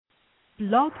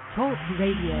Blog Talk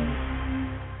Radio.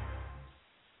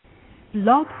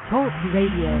 Blog Talk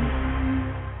Radio.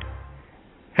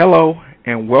 Hello,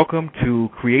 and welcome to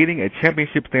Creating a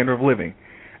Championship Standard of Living.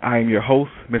 I am your host,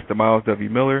 Mr. Myles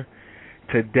W. Miller.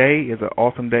 Today is an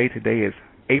awesome day. Today is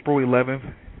April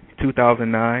 11th,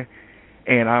 2009,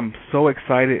 and I'm so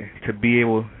excited to be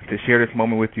able to share this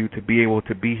moment with you, to be able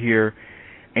to be here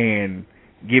and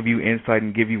give you insight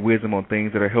and give you wisdom on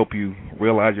things that will help you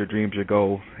realize your dreams, your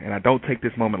goals. And I don't take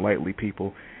this moment lightly,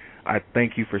 people. I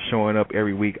thank you for showing up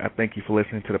every week. I thank you for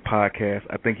listening to the podcast.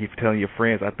 I thank you for telling your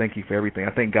friends. I thank you for everything.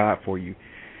 I thank God for you,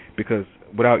 because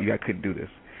without you, I couldn't do this.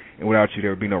 And without you,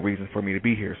 there would be no reason for me to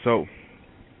be here. So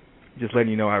just letting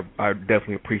you know, I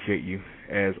definitely appreciate you,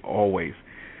 as always.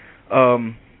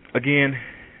 Again,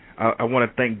 I want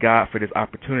to thank God for this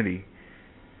opportunity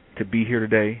to be here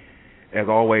today. As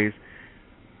always,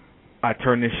 I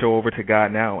turn this show over to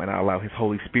God now, and I allow His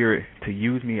Holy Spirit to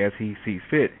use me as He sees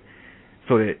fit,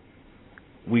 so that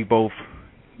we both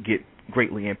get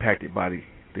greatly impacted by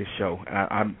this show.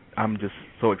 And I'm just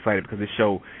so excited, because this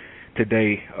show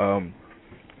today,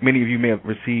 many of you may have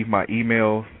received my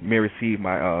email, may receive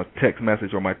my text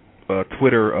message or my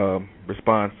Twitter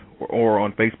response, or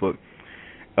on Facebook.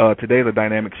 Today is a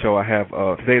dynamic show.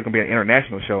 Today is going to be an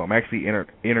international show. I'm actually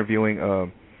interviewing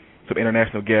some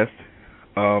international guests,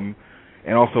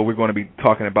 and also we're going to be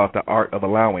talking about the art of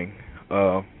allowing.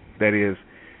 That is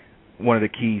one of the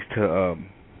keys to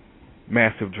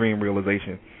massive dream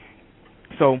realization.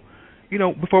 So,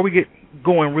 before we get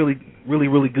going really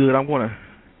good, I want to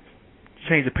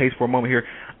change the pace for a moment here.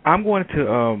 I'm going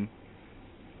to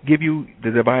give you the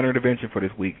divine intervention for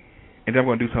this week, and then I'm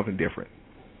going to do something different.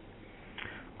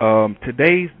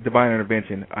 Today's divine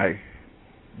intervention I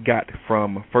got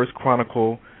from 1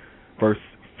 Chronicle, verse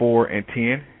 4 and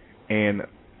 10, and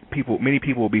many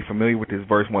people will be familiar with this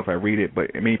verse once I read it,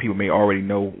 but many people may already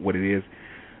know what it is.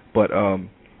 But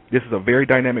this is a very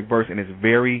dynamic verse, and it's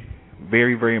very,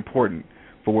 very, very important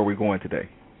for where we're going today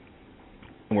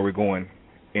and where we're going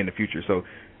in the future. So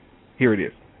here it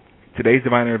is. Today's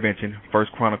divine intervention, 1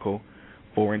 Chronicle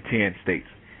 4 and 10 states,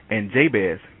 "And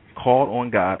Jabez called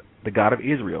on God, the God of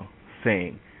Israel,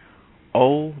 saying,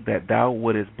 Oh, that thou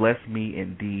wouldest bless me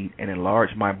indeed, and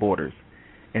enlarge my borders,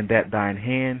 and that thine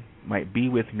hand might be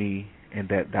with me, and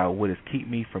that thou wouldest keep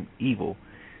me from evil,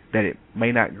 that it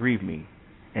may not grieve me.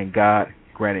 And God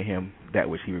granted him that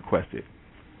which he requested."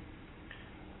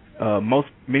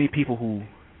 Many people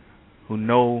who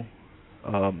know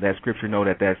that scripture know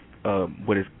that that's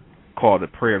what is called the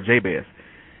prayer of Jabez.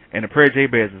 And the prayer of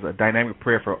Jabez is a dynamic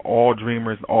prayer for all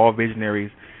dreamers, all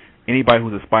visionaries, anybody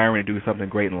who's aspiring to do something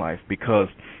great in life, because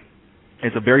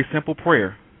it's a very simple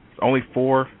prayer. It's only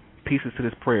 4 pieces to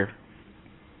this prayer,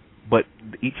 but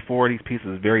each 4 of these pieces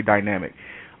is very dynamic.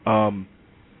 And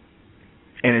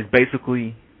it's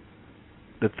basically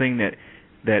the thing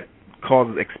that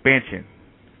causes expansion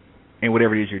in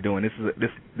whatever it is you're doing.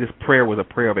 This prayer was a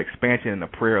prayer of expansion, and a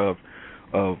prayer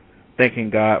of thanking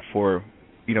God for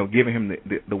giving him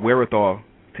the wherewithal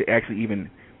to actually even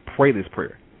pray this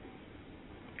prayer,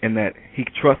 and that he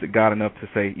trusted God enough to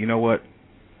say, you know what,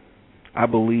 I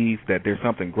believe that there's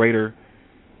something greater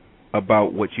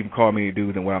about what you've called me to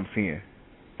do than what I'm seeing.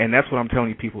 And that's what I'm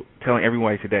telling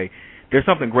everyone today. There's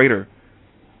something greater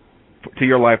to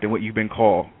your life than what you've been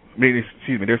called.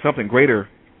 There's something greater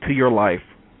to your life.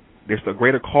 There's a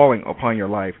greater calling upon your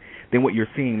life than what you're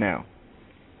seeing now.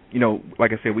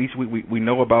 Like I said, we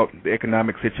know about the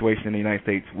economic situation in the United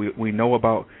States. We know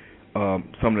about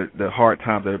some of the hard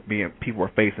times that people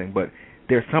are facing, but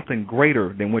there's something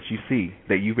greater than what you see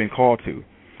that you've been called to.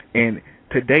 And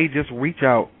today, just reach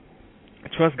out,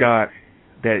 trust God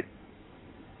that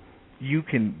you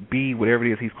can be whatever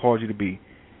it is He's called you to be,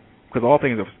 because all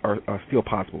things are still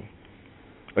possible.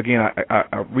 Again,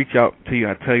 I reach out to you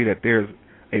and I tell you that there's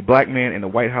a black man in the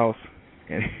White House,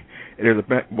 and there's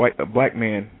a black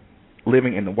man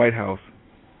living in the White House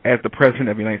as the President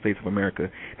of the United States of America.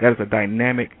 That is a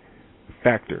dynamic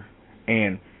factor,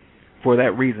 and for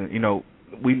that reason,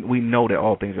 we know that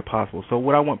all things are possible. So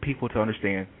what I want people to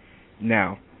understand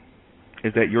now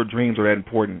is that your dreams are that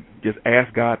important. Just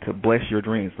ask God to bless your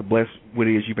dreams, to bless what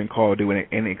it is you've been called to do,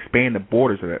 and expand the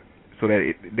borders of that, so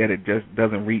that it just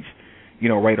doesn't reach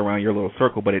right around your little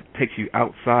circle, but it takes you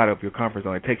outside of your comfort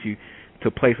zone. It takes you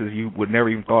to places you would never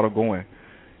even thought of going,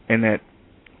 and that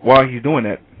while He's doing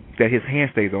that His hand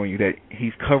stays on you, that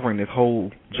He's covering this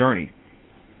whole journey,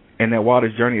 and that while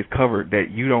this journey is covered,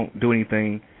 that you don't do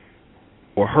anything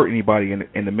or hurt anybody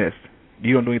in the midst.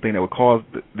 You don't do anything that would cause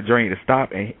the journey to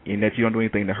stop, and that you don't do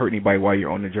anything to hurt anybody while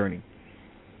you're on the journey.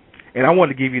 And I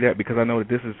wanted to give you that because I know that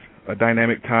this is a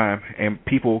dynamic time, and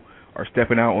people are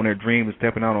stepping out on their dreams and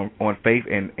stepping out on faith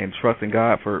and trusting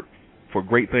God for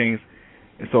great things.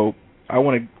 And so I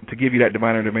want to give you that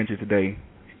divine intervention today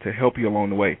to help you along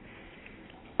the way.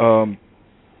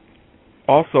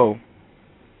 Also,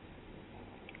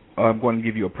 I'm going to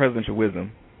give you a presidential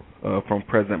wisdom from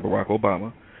President Barack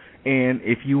Obama. And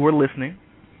if you were listening,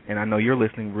 and I know you're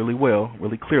listening really well,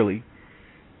 really clearly,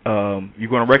 you're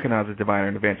going to recognize this divine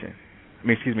intervention.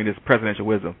 This presidential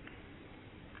wisdom.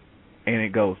 And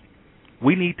it goes,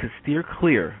 we need to steer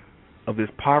clear of this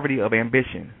poverty of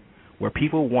ambition where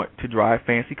people want to drive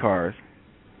fancy cars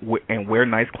and wear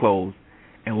nice clothes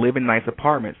and live in nice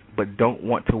apartments but don't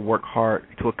want to work hard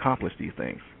to accomplish these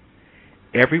things.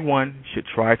 Everyone should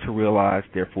try to realize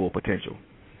their full potential.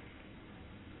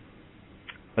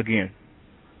 Again,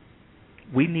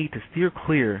 we need to steer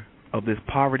clear of this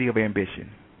poverty of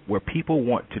ambition where people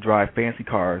want to drive fancy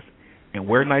cars and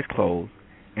wear nice clothes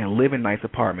and live in nice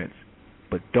apartments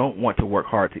but don't want to work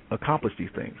hard to accomplish these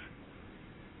things.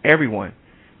 Everyone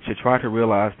should try to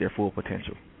realize their full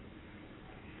potential.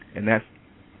 And that's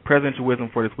presidential wisdom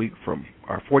for this week from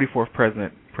our 44th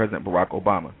president, President Barack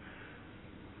Obama.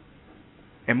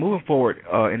 And moving forward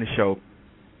in the show,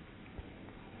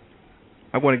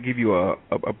 I want to give you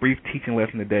a brief teaching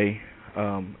lesson today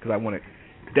because I want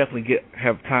to definitely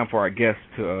have time for our guests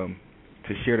to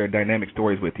share their dynamic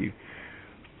stories with you.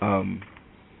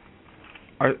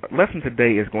 Our lesson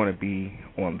today is going to be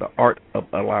on the art of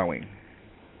allowing.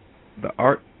 The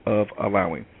art of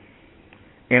allowing.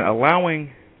 And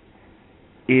allowing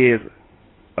is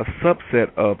a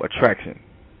subset of attraction.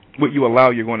 What you allow,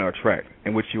 you're going to attract.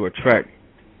 And what you attract,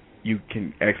 you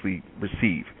can actually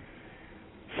receive.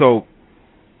 So,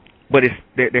 but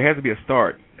there has to be a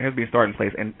start. There has to be a starting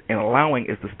place. And allowing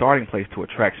is the starting place to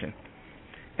attraction.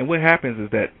 And what happens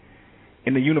is that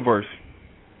in the universe,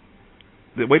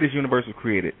 the way this universe was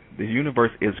created, the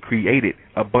universe is created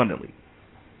abundantly.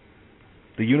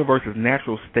 The universe's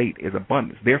natural state is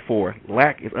abundance. Therefore,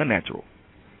 lack is unnatural.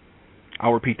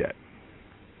 I'll repeat that.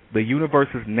 The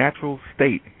universe's natural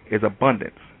state is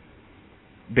abundance.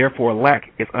 Therefore,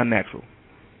 lack is unnatural.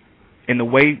 In the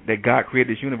way that God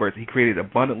created this universe, He created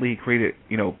abundantly. He created,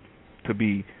 to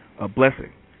be a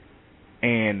blessing.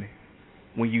 And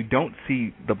when you don't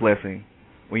see the blessing,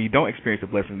 when you don't experience the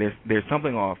blessing, there's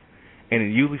something off. And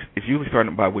it's usually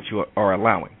starting by what you are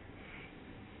allowing.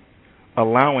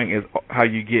 Allowing is how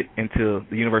you get into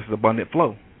the universe's abundant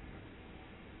flow.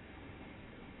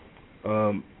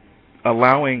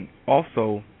 Allowing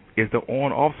also is the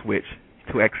on-off switch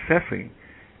to accessing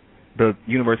the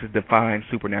universe's defined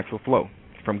supernatural flow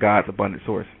from God's abundant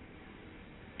source.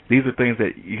 These are things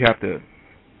that you have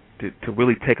to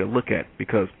really take a look at,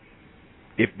 because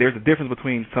if there's a difference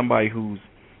between somebody who's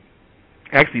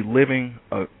actually living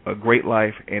a great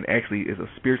life and actually is a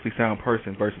spiritually sound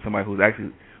person versus somebody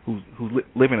who's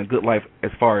living a good life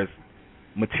as far as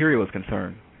material is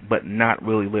concerned, but not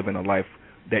really living a life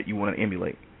that you want to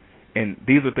emulate. And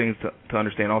these are things to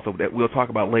understand also that we'll talk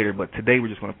about later, but today we're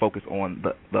just going to focus on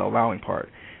the allowing part.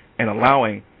 And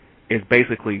allowing is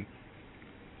basically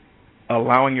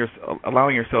allowing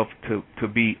yourself to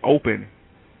be open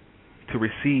to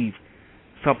receive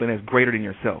something that's greater than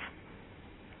yourself.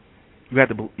 You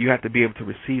have to be able to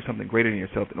receive something greater than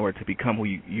yourself in order to become who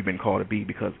you've been called to be.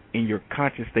 Because in your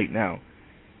conscious state now,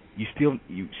 you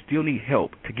still need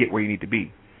help to get where you need to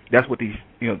be. That's what these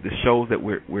the shows that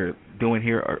we're doing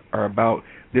here are about.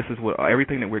 This is what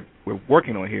everything that we're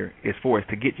working on here is for. Is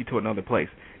to get you to another place.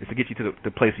 It's to get you to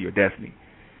the place of your destiny.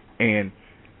 And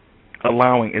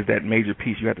allowing is that major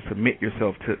piece. You have to submit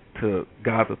yourself to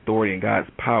God's authority and God's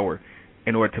power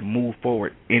in order to move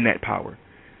forward in that power.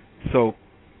 So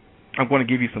I'm going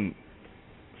to give you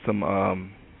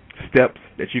some steps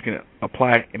that you can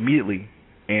apply immediately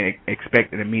and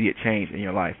expect an immediate change in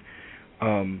your life.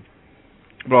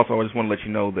 But also, I just want to let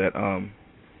you know that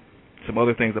some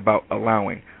other things about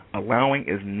allowing. Allowing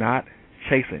is not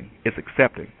chasing; it's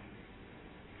accepting.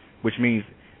 Which means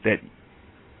that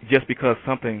just because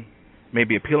something may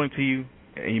be appealing to you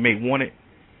and you may want it,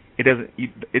 it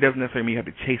doesn't necessarily mean you have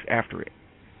to chase after it.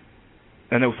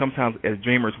 I know sometimes as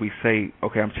dreamers we say,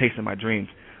 okay, I'm chasing my dreams,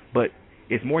 but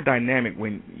it's more dynamic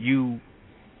when you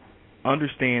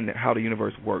understand how the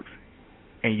universe works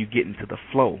and you get into the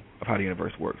flow of how the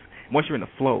universe works. Once you're in the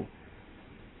flow,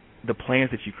 the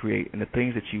plans that you create and the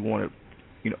things that you want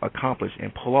to accomplish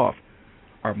and pull off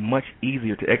are much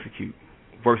easier to execute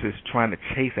versus trying to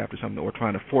chase after something or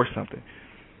trying to force something.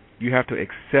 You have to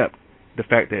accept the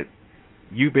fact that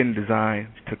you've been designed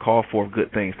to call for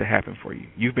good things to happen for you.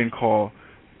 You've been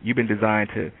designed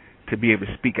to be able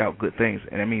to speak out good things,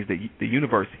 and that means that the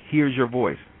universe hears your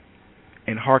voice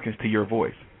and hearkens to your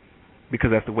voice.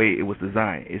 because that's the way it was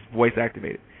designed. It's voice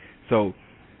activated. So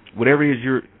whatever it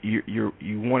is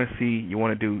you want to see, you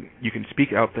want to do, you can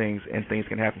speak out things and things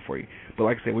can happen for you. But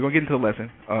like I said, we're gonna get into the lesson.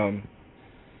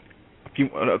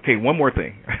 One more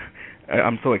thing.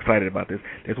 I'm so excited about this.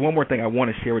 There's one more thing I want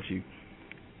to share with you,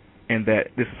 and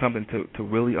that this is something to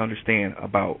really understand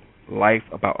about life,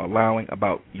 about allowing,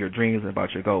 about your dreams, and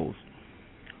about your goals.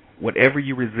 Whatever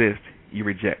you resist, you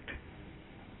reject.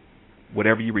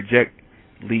 Whatever you reject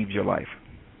leaves your life.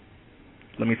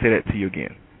 Let me say that to you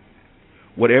again.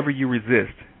 Whatever you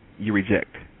resist, you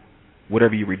reject.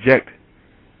 Whatever you reject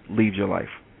leaves your life.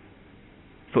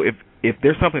 So if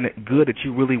there's something good that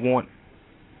you really want,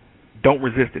 don't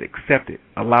resist it. Accept it.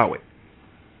 Allow it.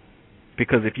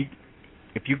 Because if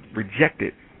you reject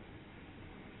it,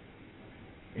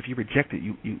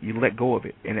 you let go of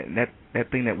it, and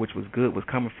that thing that which was good was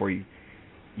coming for you,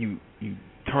 you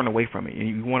turn away from it, and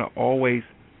you want to always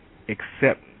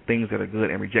accept things that are good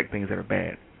and reject things that are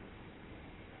bad.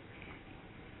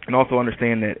 And also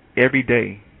understand that every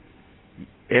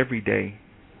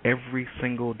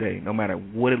single day, no matter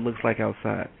what it looks like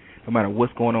outside, no matter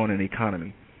what's going on in the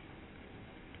economy,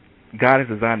 God has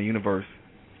designed the universe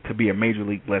to be a major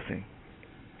league blessing.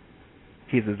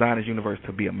 He has designed his universe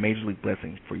to be a major league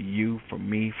blessing for you, for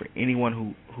me, for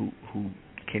anyone who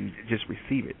can just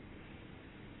receive it.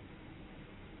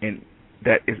 And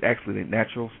that is actually the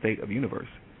natural state of the universe.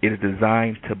 It is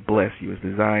designed to bless you. It's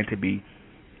designed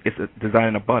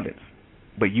in abundance.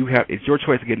 But it's your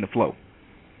choice to get in the flow.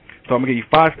 So I'm going to give you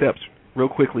 5 steps real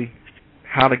quickly,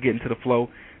 how to get into the flow,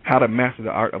 how to master the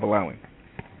art of allowing.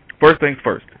 First things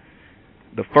first.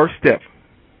 The first step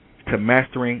to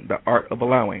mastering the art of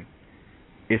allowing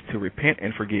is to repent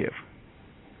and forgive.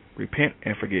 Repent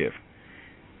and forgive.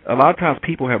 A lot of times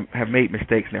people have made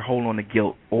mistakes and they're holding on to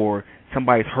guilt, or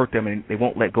somebody's hurt them and they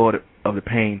won't let go of the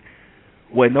pain.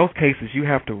 Well, in those cases, you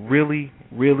have to really,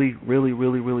 really, really,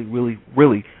 really, really, really,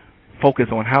 really focus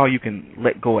on how you can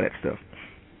let go of that stuff.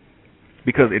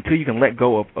 Because until you can let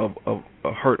go of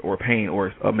a hurt or a pain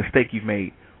or a mistake you've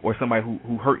made or somebody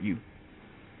who hurt you,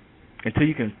 until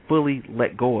you can fully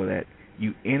let go of that,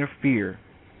 you interfere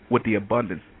with the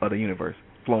abundance of the universe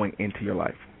flowing into your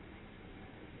life.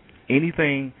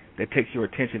 Anything that takes your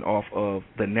attention off of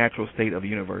the natural state of the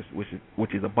universe,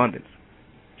 which is abundance,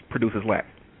 produces lack.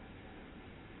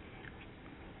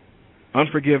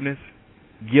 Unforgiveness,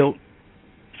 guilt,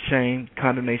 shame,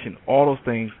 condemnation, all those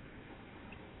things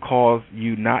cause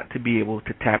you not to be able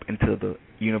to tap into the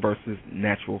universe's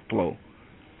natural flow.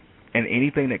 And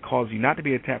anything that causes you not to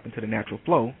be able to tap into the natural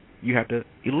flow, you have to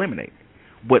eliminate.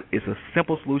 But it's a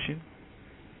simple solution.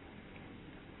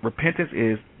 Repentance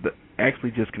is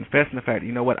actually just confessing the fact,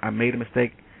 you know what, I made a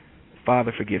mistake.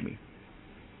 Father, forgive me.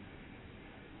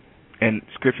 And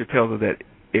Scripture tells us that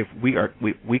if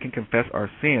we can confess our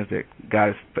sins, that God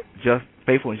is just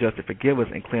faithful and just to forgive us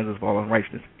and cleanse us of all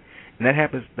unrighteousness. And that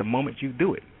happens the moment you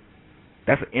do it.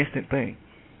 That's an instant thing.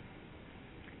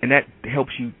 And that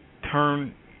helps you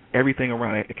turn everything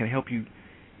around. It can help you.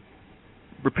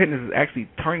 Repentance is actually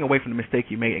turning away from the mistake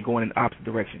you made and going in the opposite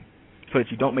direction so that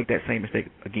you don't make that same mistake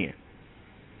again.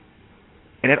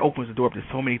 And that opens the door up to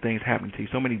so many things happening to you,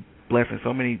 so many blessings,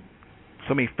 so many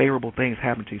favorable things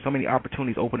happen to you, so many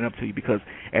opportunities opening up to you, because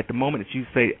at the moment that you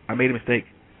say, I made a mistake,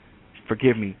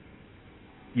 forgive me,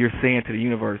 you're saying to the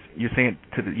universe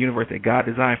that God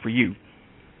designed for you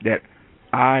that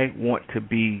I want to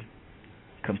be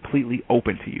completely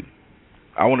open to you.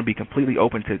 I want to be completely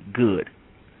open to good.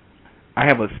 I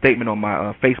have a statement on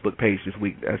my Facebook page this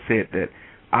week that said that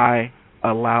I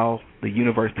allow the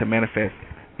universe to manifest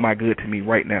my good to me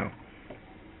right now.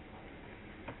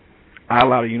 I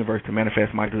allow the universe to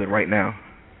manifest my good right now.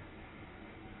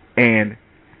 And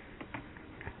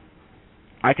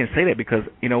I can say that because,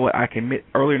 you know what, I can admit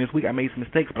earlier in this week I made some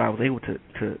mistakes, but I was able to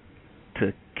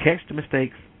catch the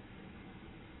mistakes,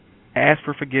 ask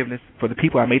for forgiveness for the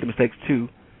people I made the mistakes to,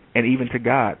 and even to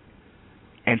God,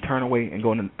 and turn away and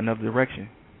go in another direction.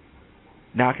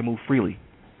 Now I can move freely.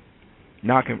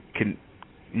 Now I can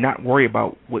not worry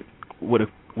about what woulda,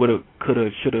 coulda,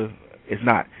 shoulda. It's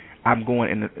not. I'm going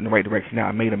in the right direction now.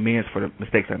 I made amends for the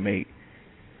mistakes I made.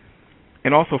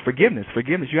 And also forgiveness.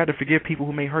 Forgiveness. You have to forgive people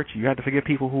who may hurt you. You have to forgive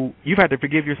you've had to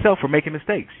forgive yourself for making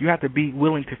mistakes. You have to be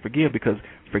willing to forgive, because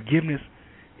forgiveness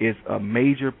is a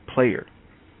major player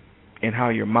in how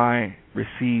your mind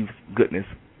receives goodness.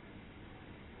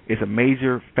 It's a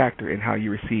major factor in how you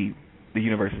receive the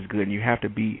universe's good, and you have to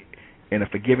be in a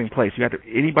forgiving place. You have to.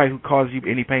 Anybody who causes you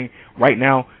any pain right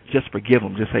now, just forgive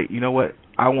them. Just say, you know what?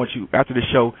 I want you after the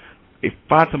show.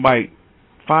 Find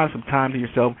some time to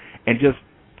yourself and just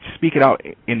speak it out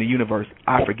in the universe.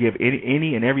 I forgive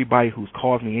any and everybody who's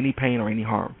caused me any pain or any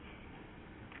harm,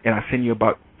 and I send you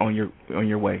about on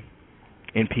your way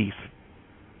in peace.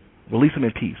 Release them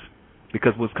in peace,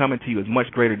 because what's coming to you is much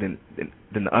greater than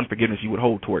the unforgiveness you would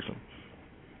hold towards them.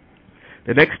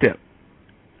 The next step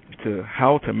to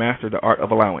how to master the art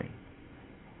of allowing: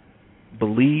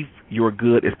 believe your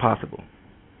good is possible.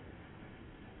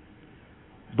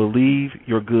 Believe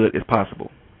your good is possible.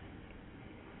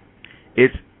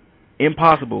 It's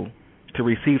impossible to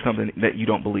receive something that you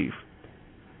don't believe.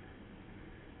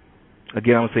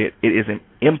 Again, I'm going to say it. It is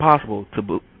impossible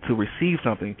to receive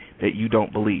something that you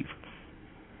don't believe.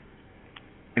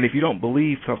 And if you don't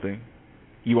believe something,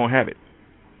 you won't have it.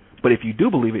 But if you do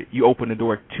believe it, you open the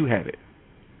door to have it.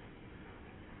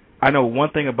 I know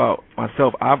one thing about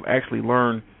myself. I've actually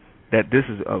learned that this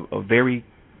is a very,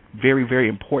 very, very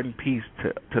important piece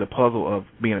to the puzzle of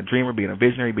being a dreamer, being a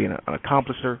visionary, being an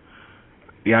accomplisher.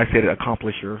 Yeah, I said it,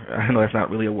 accomplisher. I know that's not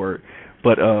really a word.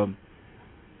 But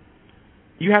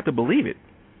you have to believe it.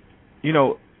 You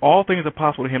know, all things are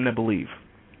possible to him that believe.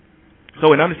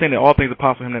 So in understanding that all things are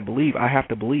possible to him that believe, I have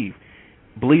to believe.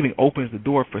 Believing opens the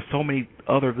door for so many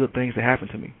other good things to happen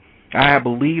to me. I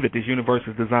believe that this universe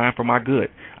is designed for my good.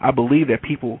 I believe that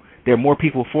there are more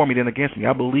people for me than against me.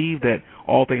 I believe that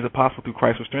all things are possible through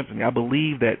Christ who strengthens me. I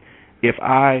believe that if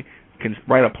I can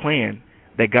write a plan,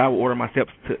 that God will order my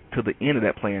steps to the end of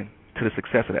that plan, to the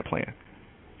success of that plan.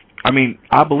 I mean,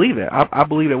 I believe that. I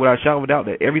believe that without a shadow of a doubt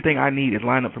that everything I need is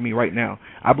lined up for me right now.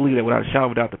 I believe that without a shadow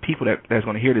of a doubt the people that's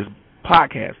going to hear this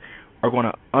podcast are going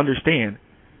to understand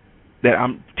that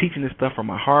I'm teaching this stuff from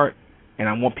my heart, and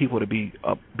I want people to be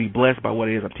blessed by what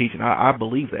it is I'm teaching. I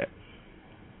believe that.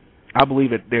 I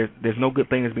believe that there's no good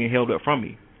thing that's being held up from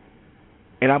me.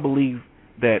 And I believe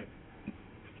that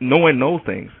knowing those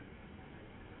things,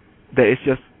 that it's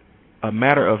just a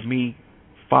matter of me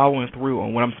following through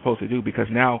on what I'm supposed to do, because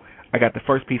now I got the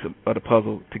first piece of the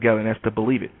puzzle together, and that's to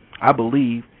believe it. I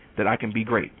believe that I can be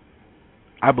great.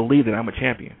 I believe that I'm a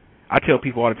champion. I tell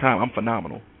people all the time I'm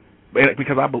phenomenal,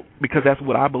 because that's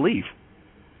what I believe.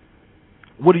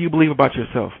 What do you believe about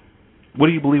yourself? What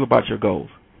do you believe about your goals?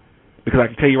 Because I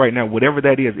can tell you right now, whatever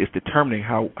that is, it's determining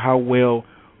how well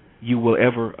you will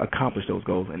ever accomplish those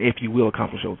goals, and if you will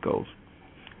accomplish those goals.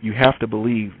 You have to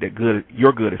believe that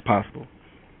your good is possible.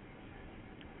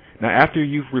 Now, after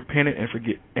you've repented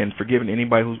and forgiven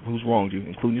anybody who's wronged you,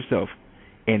 including yourself,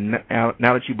 and now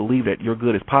that you believe that your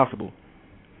good is possible,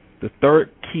 the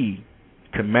third key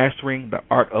to mastering the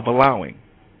art of allowing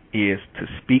is to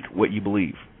speak what you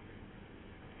believe.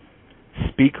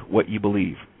 Speak what you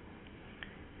believe.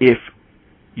 If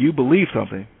you believe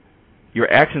something,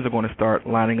 your actions are going to start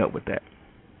lining up with that.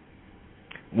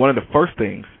 One of the first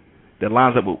things that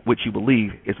lines up with what you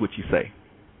believe is what you say.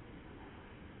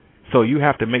 So you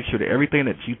have to make sure that everything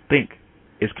that you think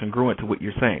is congruent to what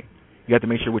you're saying. You have to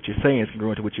make sure what you're saying is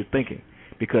congruent to what you're thinking,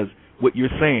 because what you're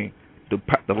saying,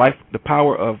 the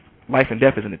power of life and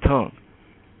death is in the tongue.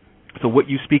 So what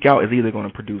you speak out is either going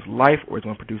to produce life or it's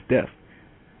going to produce death.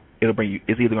 It's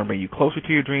either going to bring you closer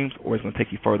to your dreams or it's going to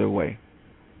take you further away.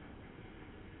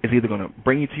 It's either going to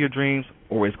bring you to your dreams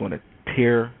or it's going to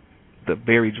tear the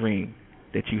very dream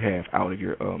that you have out of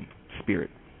your spirit.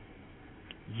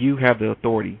 You have the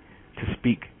authority to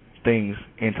speak things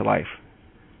into life.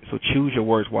 So choose your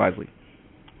words wisely.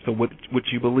 So what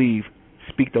you believe,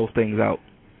 speak those things out.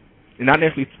 And not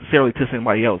necessarily to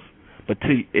somebody else, but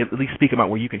to at least speak about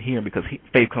where you can hear them, because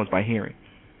faith comes by hearing.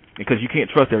 Because you can't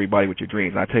trust everybody with your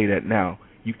dreams. I tell you that now.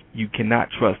 You cannot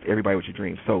trust everybody with your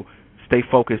dreams. So stay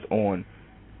focused on,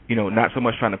 not so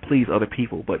much trying to please other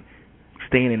people, but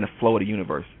staying in the flow of the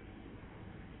universe.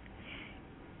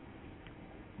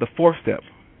 The fourth step,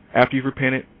 after you've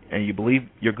repented and you believe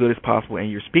your good is possible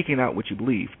and you're speaking out what you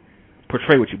believe,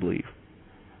 portray what you believe.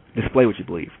 Display what you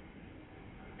believe.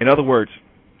 In other words,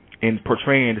 in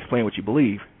portraying and displaying what you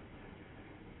believe,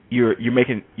 you're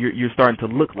starting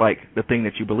to look like the thing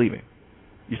that you believe in.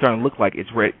 You're starting to look like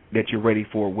that you're ready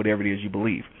for whatever it is you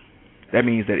believe. That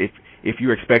means that if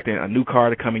you're expecting a new car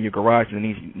to come in your garage, then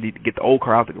you need to get the old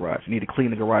car out the garage. You need to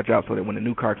clean the garage out so that when the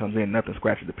new car comes in, nothing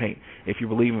scratches the paint. If you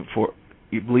believe in for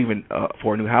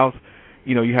a new house,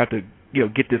 you have to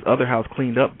get this other house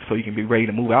cleaned up so you can be ready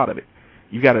to move out of it.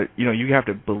 You have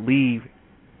to believe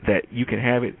that you can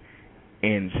have it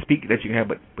and speak that you can have,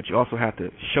 but you also have to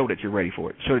show that you're ready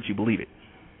for it. Show that you believe it.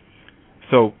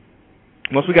 So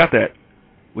once we got that,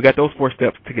 we got those 4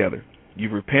 steps together.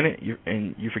 You've repented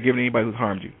and you've forgiven anybody who's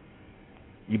harmed you.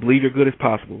 You believe your good is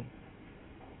possible.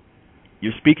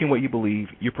 You're speaking what you believe.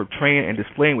 You're portraying and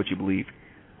displaying what you believe.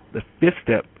 The 5th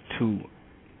step to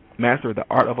master the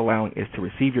art of allowing is to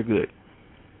receive your good.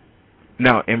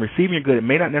 Now, in receiving your good, it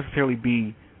may not necessarily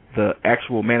be the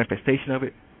actual manifestation of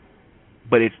it,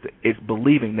 but it's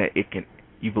believing that it can.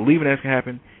 You believe in that it can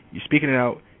happen. You're speaking it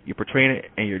out. You're portraying it,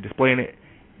 and you're displaying it.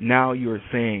 Now you're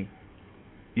saying,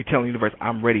 you're telling the universe,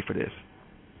 "I'm ready for this."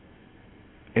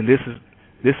 And this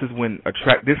is when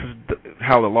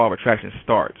how the law of attraction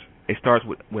starts. It starts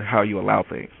with how you allow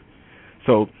things.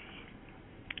 So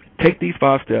take these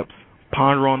 5 steps,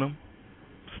 ponder on them,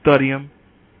 study them,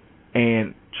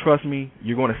 and trust me,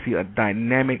 you're going to see a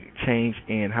dynamic change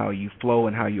in how you flow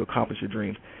and how you accomplish your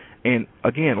dreams. And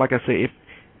again, like I said, if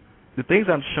the things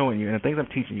I'm showing you and the things I'm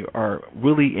teaching you are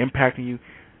really impacting you,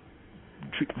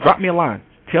 drop me a line.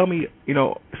 Tell me,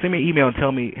 send me an email and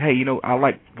tell me, hey, I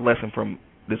like the lesson from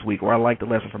this week, or I like the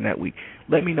lesson from that week.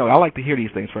 Let me know. I like to hear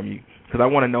these things from you because I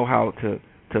want to know how to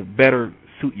better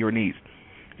suit your needs.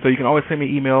 So you can always send me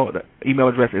an email. The email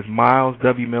address is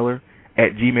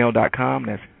mileswmiller@gmail.com.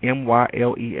 That's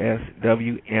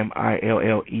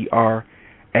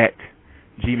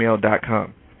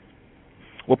MYLESWMILLER@gmail.com.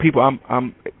 Well, people,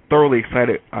 I'm thoroughly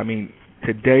excited. I mean,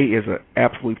 today is an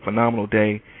absolutely phenomenal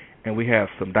day, and we have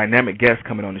some dynamic guests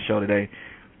coming on the show today.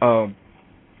 Our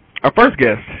first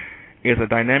guest is a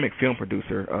dynamic film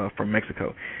producer from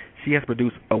Mexico. She has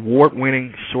produced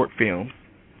award-winning short films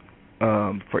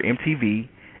for MTV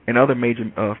and other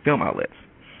major film outlets.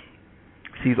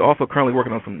 She's also currently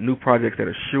working on some new projects that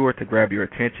are sure to grab your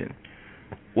attention.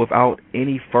 Without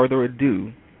any further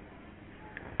ado,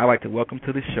 I'd like to welcome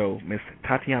to the show Miss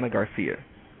Tatiana Garcia.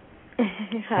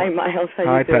 Hi, Myles. How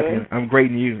Hi, you doing? Tatiana. I'm great,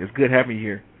 and you? It's good having you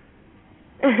here.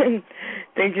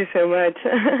 Thank you so much.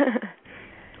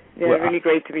 Really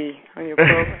great to be on your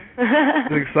program.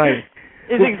 It's exciting.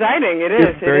 It's exciting. It is.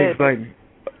 It's very exciting.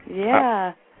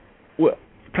 Yeah. Well,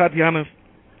 Tatiana,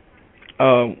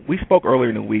 we spoke earlier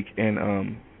in the week,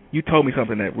 and you told me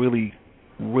something that really,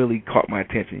 really caught my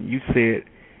attention. You said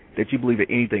that you believe that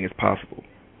anything is possible.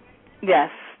 Yes,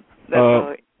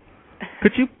 definitely.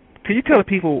 Can you tell the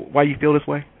people why you feel this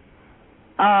way?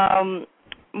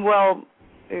 Well,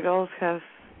 it always has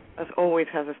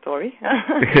a story.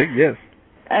 Yes.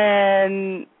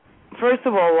 And first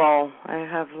of all, I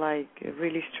have like a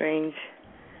really strange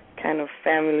kind of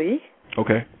family.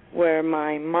 Okay. Where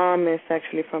my mom is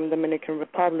actually from Dominican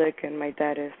Republic and my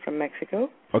dad is from Mexico.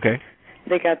 Okay.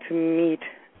 They got to meet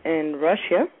in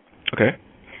Russia. Okay.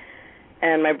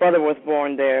 And my brother was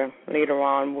born there. Later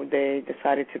on, they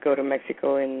decided to go to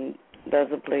Mexico, and that's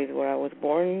the place where I was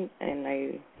born, and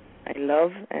I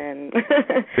love, and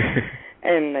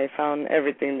and I found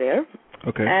everything there.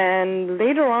 Okay. And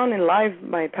later on in life,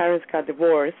 my parents got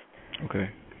divorced. Okay.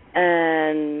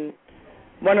 And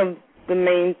one of the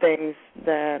main things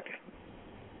that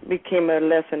became a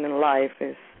lesson in life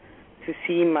is to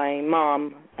see my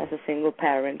mom as a single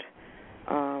parent,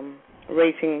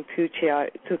 raising two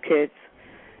kids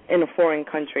in a foreign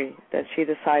country that she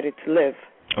decided to live.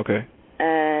 Okay.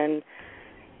 And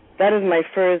that is my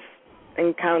first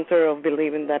encounter of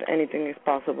believing that anything is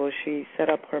possible. She set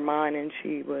up her mind, and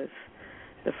she was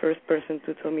the first person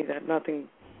to tell me that nothing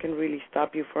can really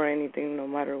stop you for anything, no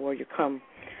matter where you come.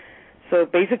 So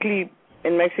basically,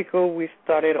 in Mexico, we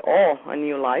started all a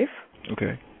new life.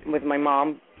 Okay. With my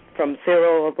mom, from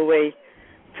zero all the way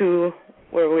to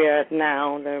where we are at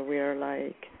now, that we are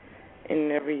like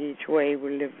in every each way.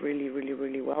 We live really, really,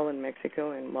 really well in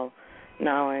Mexico, and well,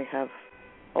 now I have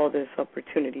all this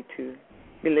opportunity to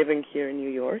be living here in New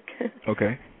York.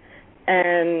 Okay.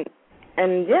 And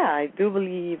yeah, I do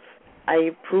believe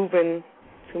I've proven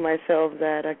to myself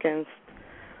that against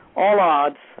all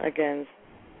odds, against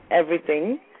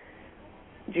everything,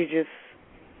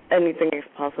 anything is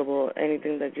possible.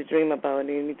 Anything that you dream about,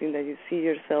 anything that you see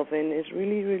yourself in is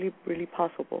really, really, really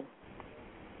possible.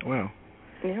 Wow.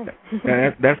 Yeah.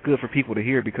 That's good for people to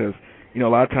hear because, a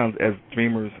lot of times as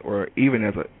dreamers or even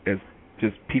as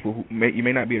just people who you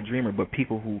may not be a dreamer, but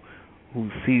people who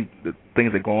see the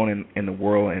things that go on in the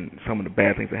world and some of the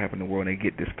bad things that happen in the world and they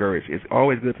get discouraged. It's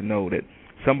always good to know that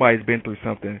somebody's been through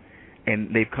something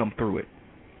and they've come through it.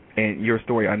 And your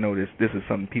story, I know this is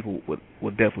something people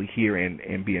will definitely hear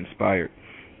and be inspired.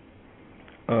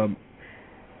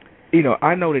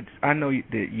 I know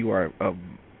that you are a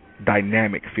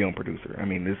dynamic film producer. I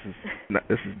mean, this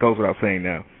goes without saying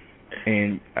now.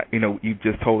 And you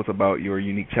just told us about your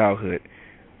unique childhood.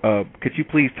 Could you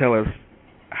please tell us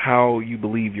how you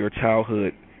believe your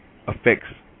childhood affects,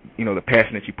 the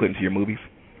passion that you put into your movies?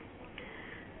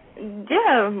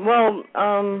 Yeah, well,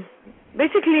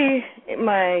 basically,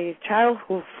 my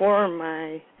childhood formed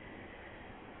my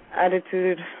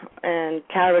attitude and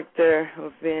character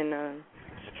of being a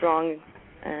strong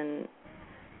and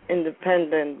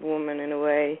independent woman in a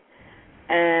way.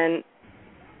 And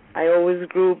I always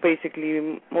grew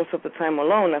basically most of the time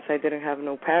alone, as I didn't have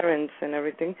no parents and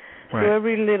everything. Right. So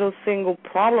every little single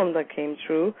problem that came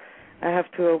through, I have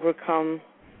to overcome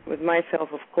with myself.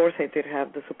 Of course, I did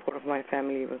have the support of my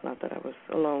family. It was not that I was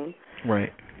alone.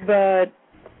 Right. But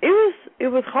it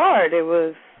was hard. It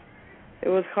was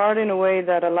hard in a way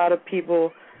that a lot of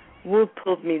people would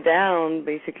put me down,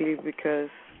 basically, because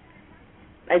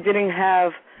I didn't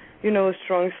have, a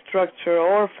strong structure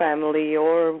or family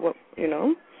or what,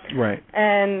 Right.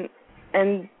 And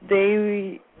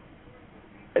there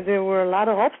were a lot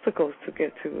of obstacles to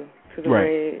get to the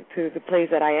way to the place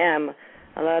that I am.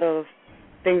 A lot of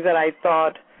things that I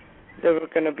thought they were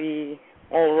going to be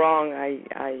all wrong.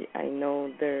 I know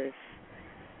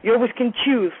you always can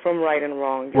choose from right and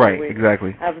wrong. You always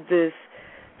exactly. have this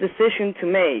decision to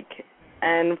make.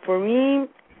 And for me,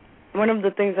 one of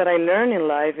the things that I learned in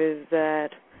life is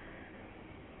that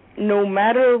no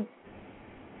matter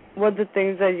what the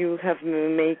things that you have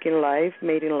made in life,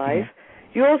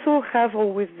 you also have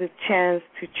always the chance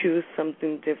to choose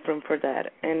something different for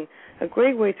that. And a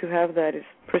great way to have that is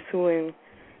pursuing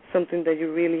something that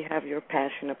you really have your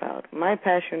passion about. My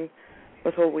passion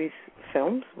was always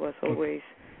films, was always,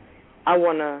 I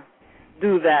want to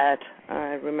do that.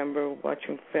 I remember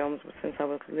watching films since I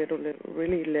was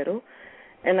really little.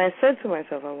 And I said to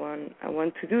myself, I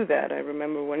want to do that. I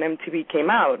remember when MTV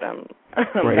came out. I'm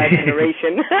that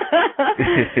generation.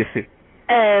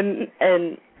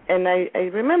 and I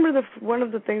remember one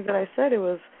of the things that I said, it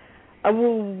was,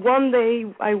 one day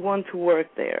I want to work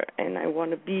there and I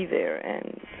want to be there,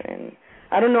 and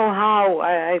I don't know how.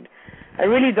 I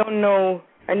really don't know.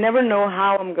 I never know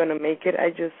how I'm gonna make it. I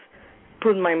just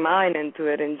put my mind into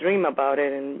it and dream about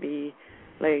it and be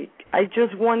like, I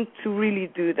just want to really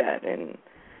do that.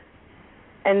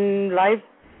 And life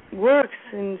works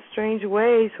in strange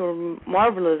ways or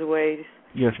marvelous ways.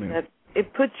 Yes, ma'am. That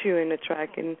it puts you in a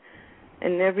track, and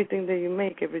everything that you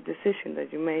make, every decision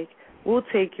that you make, will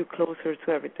take you closer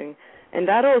to everything. And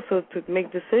that also, to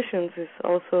make decisions, is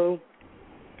also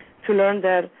to learn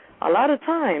that a lot of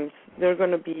times there are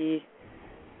going to be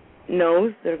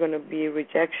no's, there are going to be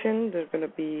rejection, there are going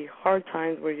to be hard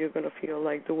times where you're going to feel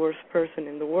like the worst person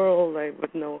in the world, like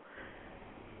with no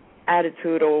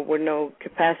attitude or with no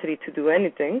capacity to do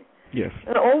anything. Yes.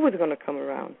 They're always going to come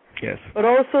around. Yes. But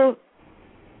also,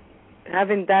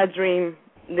 having that dream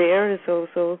there is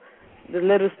also the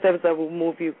little steps that will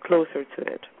move you closer to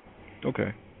it.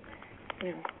 Okay.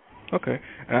 Yeah. Okay.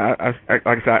 I like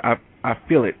I said, I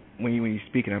feel it when you're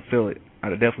speaking. I feel it. I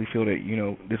definitely feel that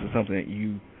this is something that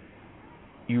you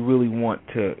really want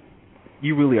to.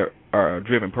 You really are a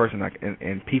driven person, like,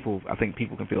 and people. I think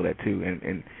people can feel that too,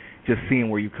 and just seeing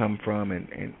where you come from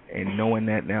and knowing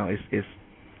that now it's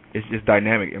just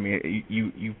dynamic. I mean,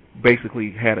 you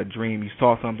basically had a dream. You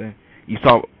saw something. You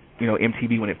saw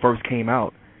MTV when it first came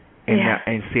out,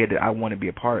 and said that I want to be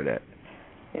a part of that.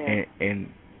 Yeah. And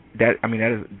that, I mean,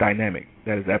 that is dynamic.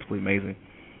 That is absolutely amazing.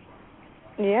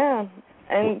 Yeah,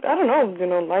 and I don't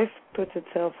know, life puts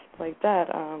itself like that.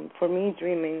 For me,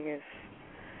 dreaming is,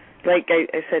 like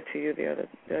I said to you the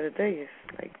other day, is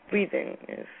like breathing.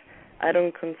 Is I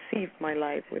don't conceive my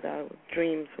life without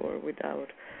dreams or without,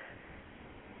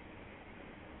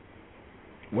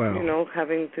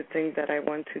 having to think that I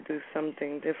want to do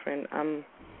something different.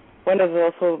 One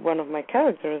of my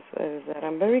characters is that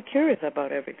I'm very curious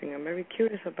about everything. I'm very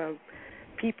curious about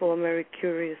people. I'm very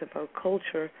curious about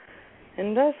culture.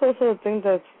 And that's also a thing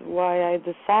that's why I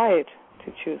decide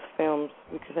to choose films,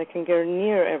 because I can get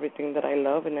near everything that I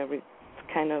love and every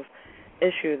kind of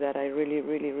issue that I really,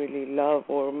 really, really love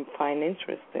or find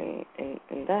interesting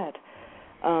in that.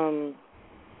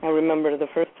 I remember the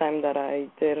first time that I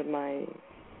did my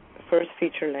first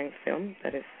feature-length film,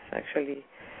 that is actually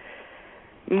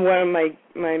one of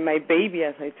my baby,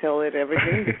 as I tell it,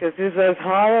 everything, because it's as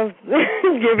hard as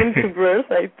giving to birth,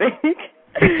 I think.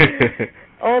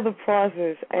 All the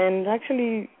process. And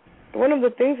actually, one of the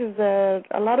things is that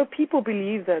a lot of people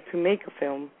believe that to make a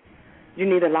film,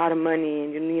 you need a lot of money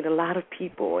and you need a lot of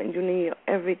people and you need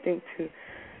everything to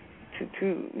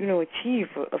achieve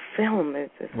a film.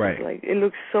 It's right. Like, it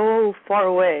looks so far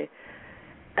away.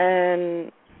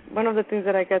 And one of the things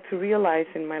that I got to realize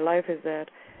in my life is that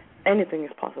anything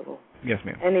is possible. Yes,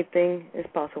 ma'am. Anything is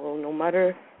possible, no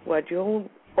matter what. You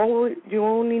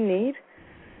only need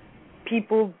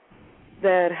people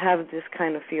that have this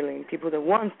kind of feeling, people that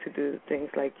want to do things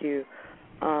like you.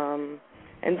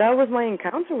 And that was my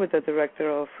encounter with the director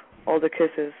of All the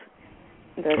Kisses.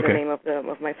 That's the name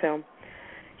of my film.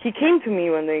 He came to me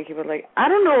one day. He was like, I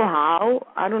don't know how,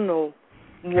 I don't know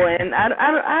when, I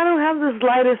don't have the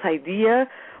slightest idea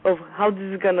of how this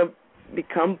is gonna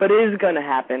become, but it is gonna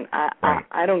happen. Right.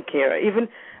 I don't care. Even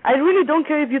I really don't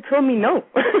care if you tell me no.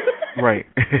 Right.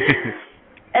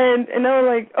 And I was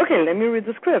like, okay, let me read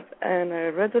the script. And I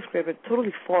read the script and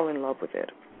totally fall in love with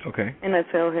it. Okay. And I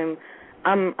tell him,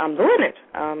 I'm doing it.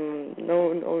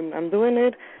 No, I'm doing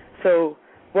it. So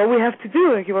what we have to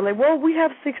do? And he was like, well, we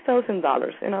have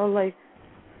 $6,000. And I was like,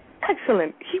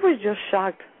 excellent. He was just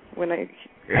shocked when I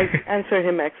answered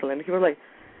him excellent. He was like,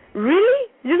 really?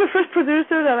 You're the first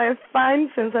producer that I find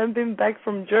since I've been back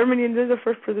from Germany, and you're the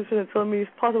first producer that told me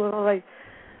it's possible. And I was like,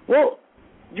 well,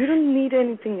 you don't need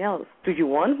anything else. Do you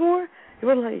want more? He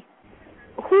was like,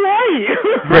 who are you?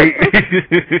 Right.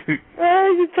 What are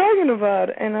you talking about?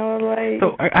 And I was like...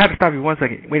 So I have to stop you 1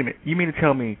 second. Wait a minute. You mean to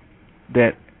tell me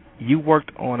that you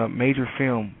worked on a major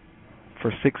film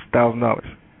for $6,000?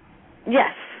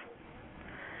 Yes.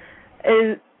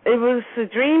 It was a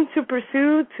dream to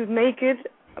pursue, to make it.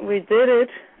 We did it.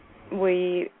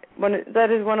 That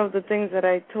is one of the things that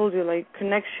I told you, like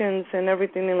connections and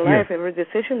everything in life, every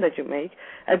decision that you make,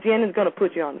 at the end is going to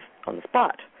put you on the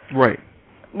spot. Right.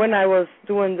 When I was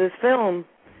doing this film,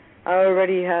 I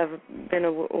already have been,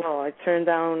 I turned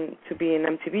down to be in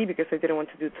MTV because I didn't want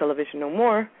to do television no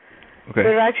more. Okay.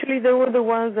 But actually, they were the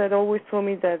ones that always told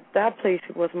me that place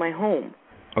was my home.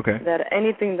 Okay. That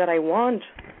anything that I want,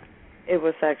 it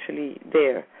was actually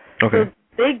there. Okay.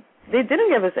 So they didn't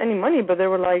give us any money, but they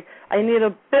were like, I need a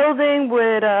building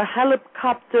with a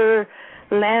helicopter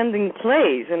landing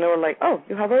place. And they were like, oh,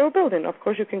 you have our building. Of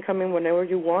course, you can come in whenever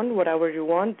you want, whatever you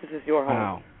want. This is your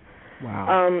home.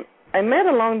 Wow. I met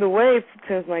along the way,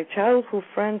 since my childhood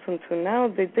friends until now,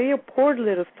 they poured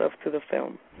little stuff to the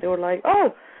film. They were like,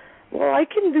 oh, well, I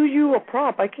can do you a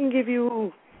prop. I can give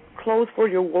you clothes for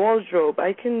your wardrobe.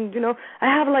 I can, I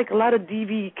have like a lot of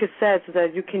DV cassettes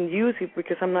that you can use it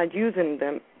because I'm not using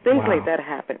them. Things like that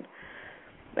happen.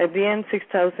 At the end,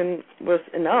 6,000 was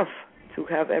enough to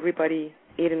have everybody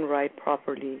eating right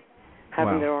properly,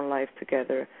 having their own life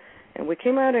together. And we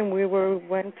came out and we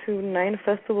went to 9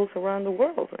 festivals around the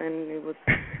world, and it was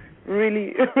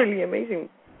really, really amazing.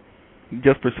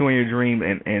 Just pursuing your dream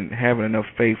and having enough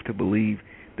faith to believe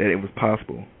that it was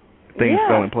possible. Things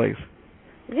fell in place.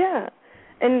 Yeah.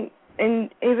 And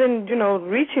even,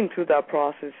 reaching through that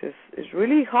process is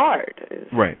really hard.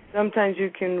 Right. Sometimes you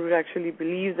can actually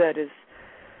believe that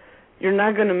you're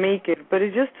not going to make it, but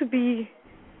it's just to be,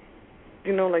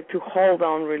 like to hold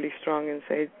on really strong and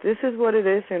say, this is what it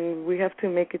is, and we have to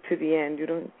make it to the end.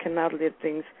 You cannot leave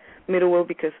things middle-way,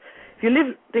 because if you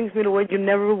leave things middle-way, you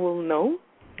never will know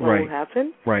what will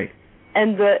happen. Right.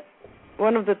 And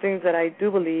one of the things that I do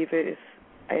believe is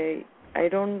I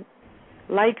don't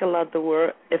like a lot the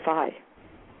word if I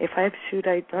should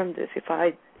I done this, if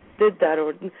I did that,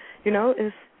 or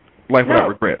is life without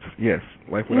regrets. Yes,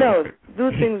 life without regrets.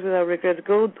 Do things without regrets.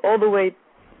 Go all the way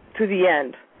to the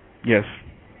end. Yes.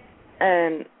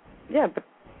 And but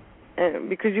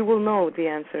because you will know the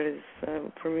answer is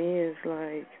for me is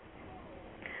like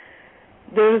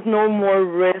there is no more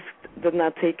risk than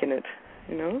not taking it.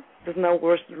 There's no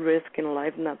worse risk in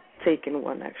life not taking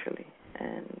one, actually.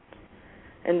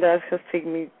 And that has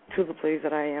taken me to the place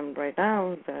that I am right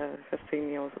now. That has taken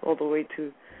me all the way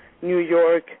to New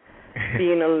York,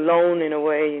 being alone in a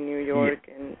way in New York,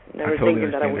 and never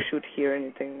thinking that I would shoot here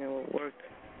anything or work.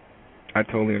 I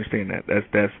totally understand that.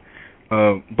 That's.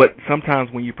 But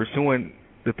sometimes when you're pursuing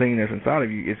the thing that's inside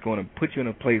of you, it's going to put you in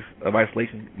a place of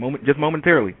isolation, just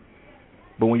momentarily.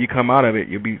 But when you come out of it,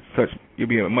 you'll be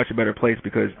in a much better place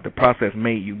because the process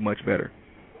made you much better.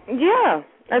 Yeah.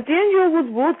 At the end,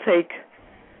 you will take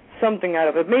something out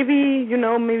of it. Maybe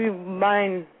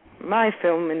my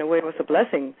film in a way was a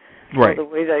blessing. Right. The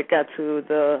way that I got to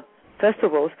the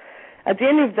festivals. At the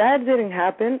end, if that didn't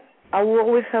happen, I will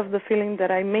always have the feeling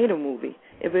that I made a movie.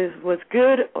 If it was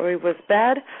good or it was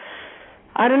bad,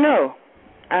 I don't know.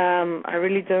 I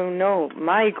really don't know.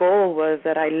 My goal was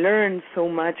that I learned so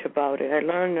much about it. I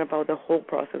learned about the whole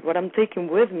process. What I'm taking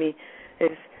with me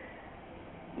is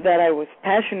that I was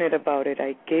passionate about it.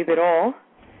 I gave it all.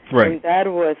 Right. And that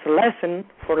was a lesson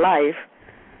for life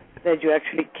that you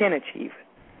actually can achieve.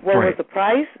 What was the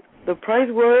prize? The prize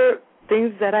were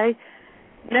things that I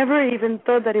never even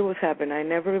thought that it would happen. I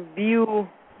never view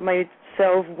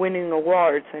myself winning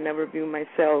awards. I never view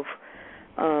myself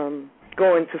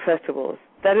going to festivals.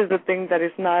 That is the thing that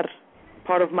is not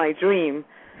part of my dream.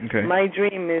 Okay. My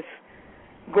dream is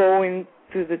going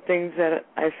to the things that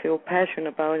I feel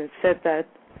passionate about, and set that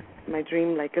my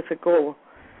dream like as a goal.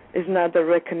 Is not the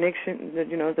recognition,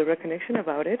 the recognition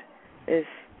about it is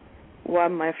what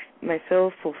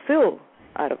myself fulfill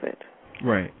out of it.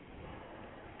 Right.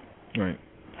 Right.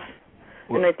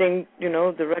 And I think,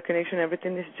 the recognition,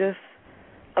 everything is just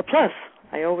a plus.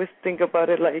 I always think about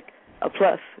it like a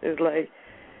plus. It's like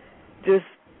just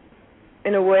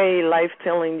in a way life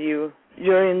telling you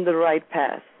you're in the right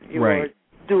path. You Right. are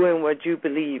doing what you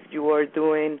believe. You are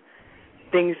doing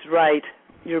things right.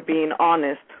 You're being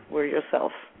honest with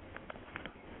yourself.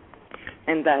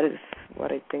 And that is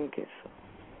what I think is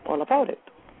all about it.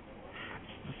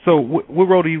 So, what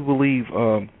role do you believe?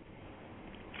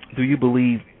 Do you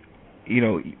believe,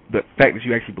 the fact that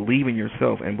you actually believe in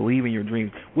yourself and believe in your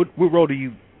dreams? What role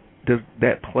does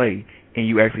that play in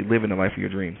you actually living the life of your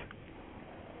dreams?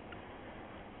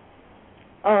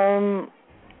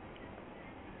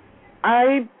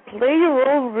 I play a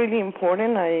role really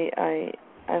important. I,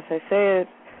 as I said,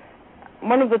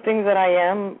 one of the things that I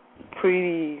am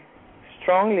pretty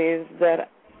strongly is that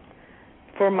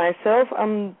for myself,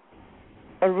 I'm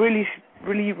a really,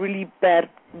 really, really bad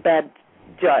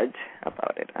judge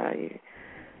about it.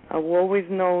 I will always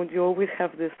know. You always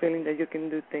have this feeling that you can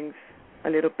do things a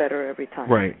little better every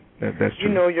time. Right. That's true. You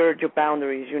know your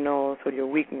boundaries. You know also your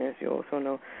weakness. You also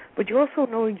know, but you also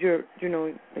know your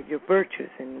like your virtues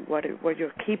and what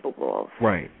you're capable of.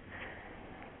 Right.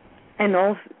 And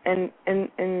also, and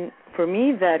for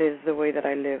me, that is the way that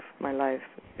I live my life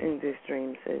in these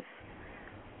dreams, is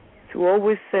to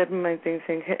always set my things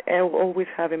and always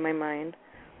have in my mind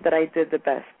that I did the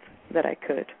best that I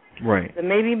could. Right. That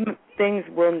maybe things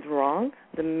went wrong,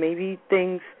 that maybe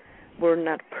things were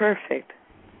not perfect,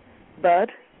 but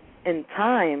in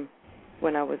time,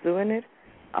 when I was doing it,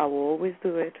 I will always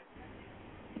do it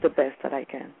the best that I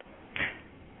can.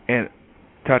 And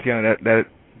Tatiana, that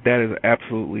is an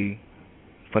absolutely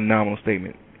phenomenal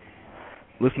statement.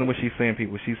 Listen to what she's saying,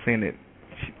 people. She's saying that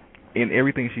in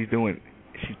everything she's doing,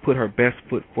 she's put her best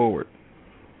foot forward.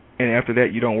 And after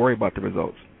that, you don't worry about the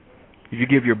results. If you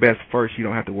give your best first, you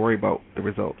don't have to worry about the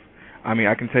results. I mean,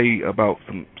 I can tell you about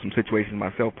some situations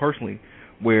myself personally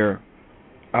where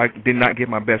I did not give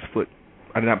my best foot.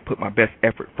 I did not put my best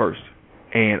effort first,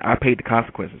 and I paid the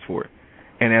consequences for it.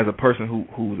 And as a person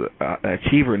who's an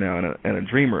achiever now and a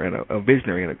dreamer and a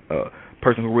visionary and a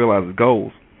person who realizes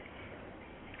goals,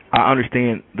 I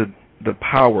understand the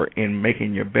power in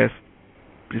making your best,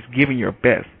 just giving your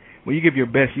best. When you give your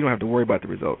best, you don't have to worry about the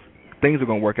results. Things are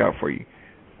going to work out for you,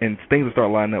 and things will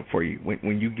start lining up for you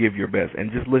when you give your best.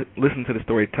 And just listen to the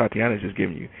story Tatiana's just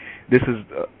giving you. This is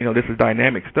this is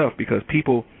dynamic stuff, because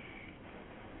people,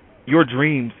 your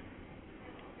dreams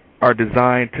are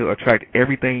designed to attract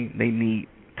everything they need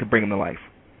to bring them to life.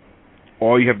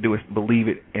 All you have to do is believe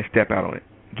it and step out on it.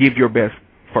 Give your best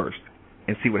first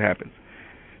and see what happens.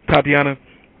 Tatiana,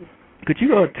 could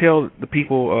you tell the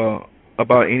people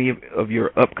about any of your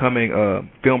upcoming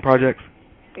film projects?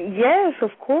 Yes,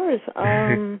 of course.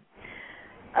 Right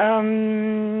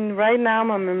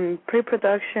now I'm in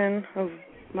pre-production of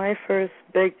my first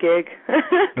big gig.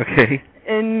 Okay.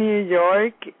 In New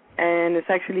York, and it's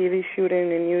actually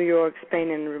shooting in New York, Spain,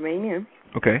 and Romania.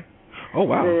 Okay. Oh,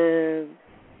 wow.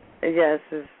 Yes,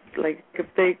 it's like a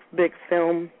big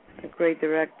film, a great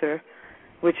director,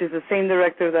 which is the same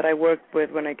director that I worked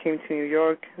with when I came to New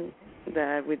York,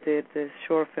 that we did this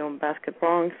short film, Basket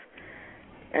Bronx,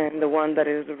 and the one that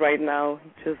is right now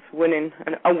just winning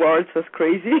awards. That's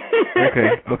crazy.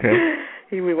 Okay.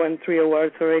 We won 3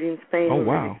 awards already in Spain. Oh, We're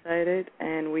wow. really excited,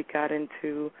 and we got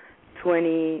into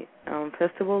 20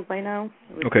 festivals by now.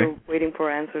 We're still waiting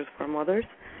for answers from others.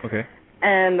 Okay.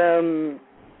 And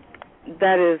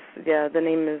that is, the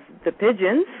name is The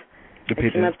Pigeons. The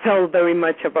Pigeons. I cannot tell very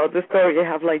much about the story. I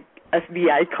have like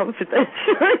FBI confidential.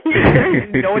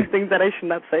 You know, things that I should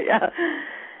not say. Yeah.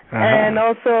 And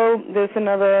also, there's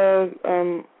another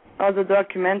other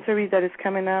documentary that is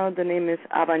coming out. The name is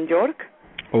Avant York.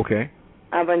 Okay.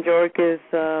 Avant York is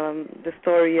the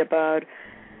story about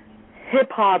hip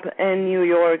hop in New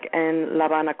York and La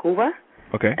Habana, Cuba.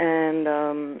 Okay.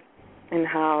 And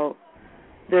how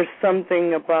there's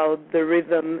something about the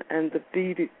rhythm and the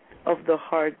beat of the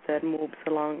heart that moves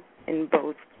along in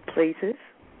both places.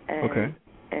 And,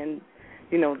 and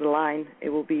the line, it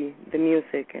will be the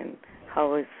music and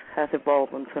how it has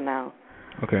evolved until now.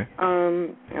 Okay.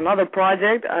 Another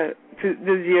project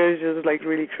this year is just like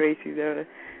really crazy.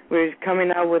 We're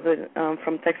coming out with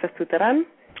From Texas to Tehran.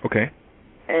 Okay.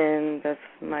 And that's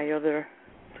my other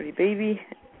pretty baby.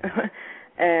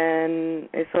 And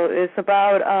it's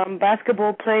about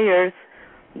basketball players,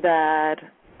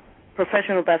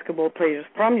 professional basketball players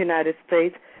from the United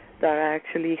States that are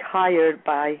actually hired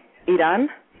by Iran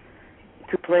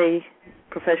to play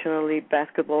professionally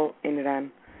basketball in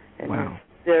Iran. And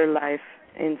their life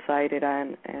inside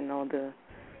Iran and all the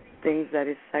things that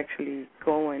is actually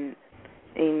going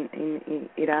in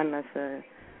Iran as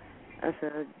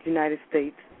a United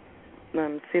States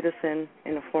citizen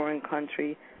in a foreign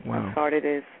country, Wow. how hard it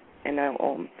is, and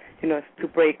to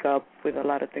break up with a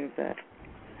lot of things that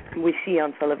we see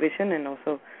on television, and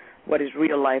also what is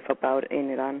real life about in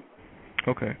Iran.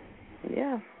 Okay.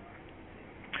 Yeah.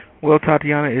 Well,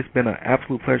 Tatiana, it's been an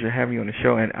absolute pleasure having you on the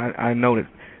show, and I know that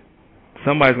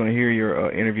somebody's going to hear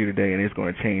your interview today, and it's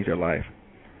going to change their life.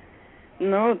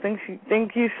 No,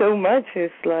 thank you so much.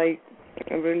 It's like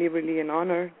really, really an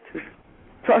honor to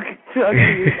talk to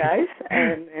you guys,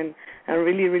 and I'm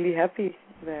really, really happy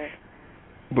that.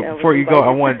 But before you go,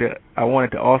 I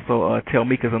wanted to also tell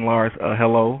Mikas and Lars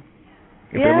hello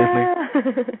if they're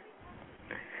listening.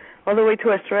 All the way to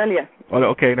Australia. Oh,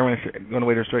 okay, they're on the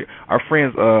way to Australia. Our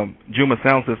friends, Juma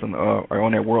Sound System, are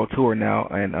on their world tour now,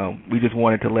 and we just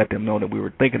wanted to let them know that we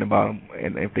were thinking about them,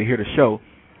 and if they hear the show,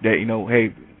 that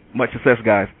hey, much success,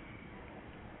 guys.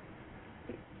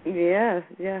 Yeah,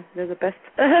 they're the best.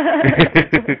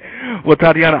 Well,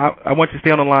 Tatiana, I want you to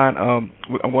stay on the line. I'm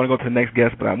going to go to the next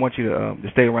guest, but I want you to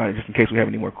stay around just in case we have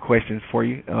any more questions for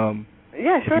you. Yeah,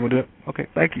 sure. If you want to do it? Okay,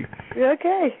 thank you.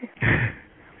 Okay.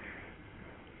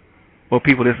 Well,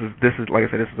 people, this is like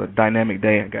I said, this is a dynamic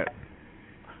day. I got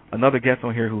another guest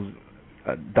on here who's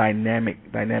a dynamic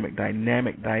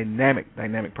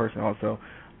person also.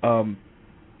 I'm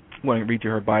going to read you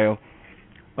her bio.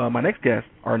 Our next guest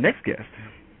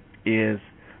is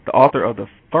the author of the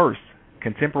first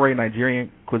contemporary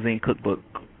Nigerian cuisine cookbook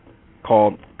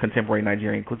called Contemporary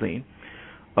Nigerian Cuisine,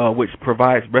 which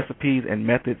provides recipes and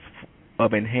methods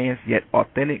of enhanced yet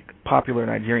authentic popular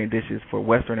Nigerian dishes for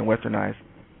Western and Westernized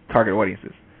target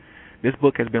audiences. This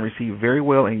book has been received very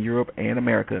well in Europe and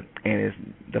America, and is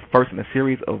the first in a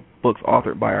series of books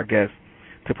authored by our guest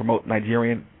to promote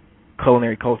Nigerian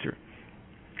culinary culture.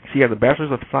 She has a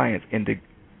Bachelor of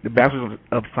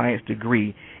Science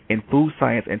degree in Food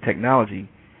Science and Technology,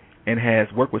 and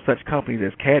has worked with such companies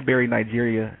as Cadbury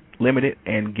Nigeria Limited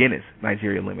and Guinness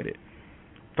Nigeria Limited.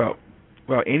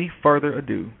 Without any further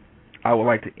ado, I would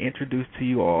like to introduce to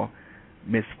you all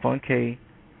Miss Funke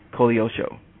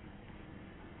Koleosho.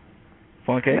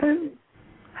 Funke?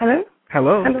 Hello?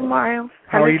 Hello. Hello, Myles.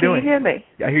 How are you doing? Can you hear me?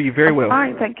 I hear you very well.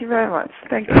 Fine, thank you very much.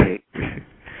 Thank you.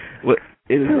 Well,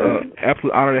 it is an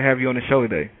absolute honor to have you on the show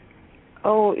today.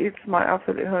 Oh, it's my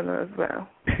absolute honor as well.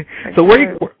 So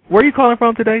where are you calling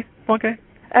from today, Funke?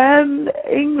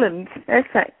 England,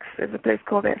 Essex. There's a place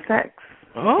called Essex.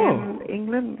 Oh. In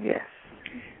England, yes.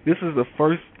 You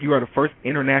are the first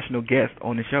international guest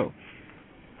on the show.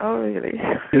 Oh, really?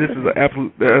 This is an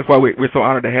absolute. That's why we're so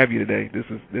honored to have you today. This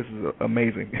is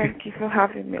amazing. Thank you for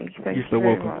having me. You're so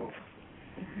welcome. Much.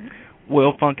 Mm-hmm.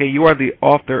 Well, Funke, you are the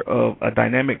author of a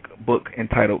dynamic book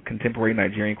entitled Contemporary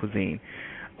Nigerian Cuisine.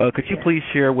 Could you please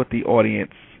share with the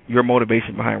audience your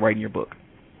motivation behind writing your book?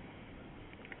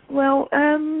 Well,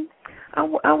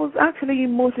 I was actually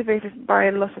motivated by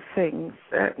a lot of things.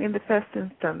 In the first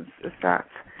instance, is that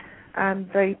I'm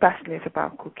very passionate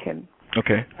about cooking.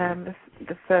 Okay.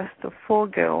 The first of 4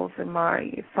 girls in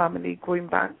my family growing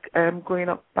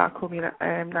up back home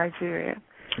in Nigeria.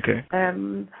 Okay.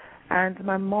 And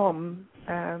my mom,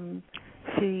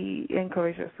 she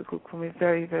encouraged us to cook from a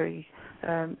very, very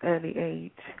early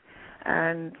age.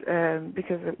 And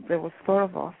because there was 4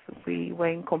 of us, we were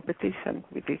in competition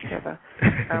with each other.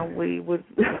 And we would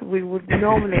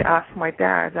normally ask my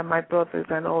dad and my brothers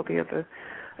and all the other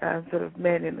sort of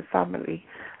men in the family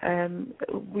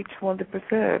which one they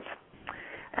preferred.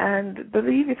 And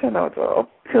believe it or not, up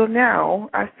till now,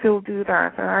 I still do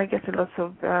that, and I get a lot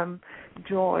of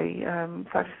joy,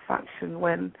 satisfaction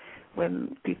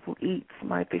when people eat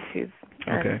my dishes.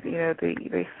 Okay. And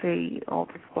they say all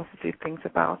the positive things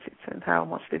about it and how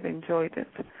much they've enjoyed it.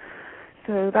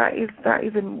 So that is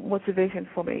a motivation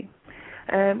for me.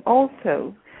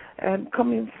 Also,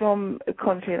 coming from a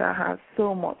country that has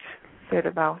so much said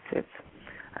about it,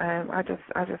 I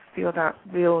just feel that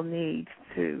real need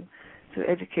to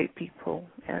educate people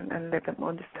and let them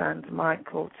understand my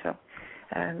culture.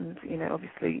 And,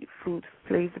 obviously food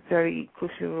plays a very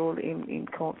crucial role in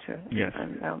culture. Yes.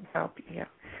 And yeah.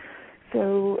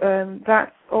 So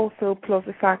that's also plus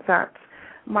the fact that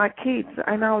my kids,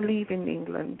 I now live in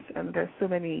England, and there's so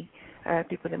many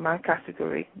people in my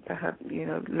category that have,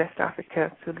 left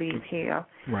Africa to live here.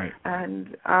 Right.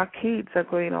 And our kids are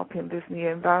growing up in this new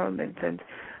environment, and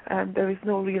there is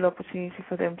no real opportunity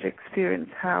for them to experience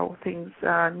how things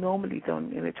are normally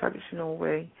done in a traditional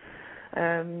way.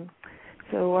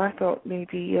 So I thought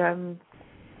maybe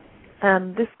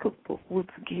this cookbook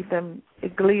would give them a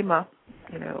glimmer,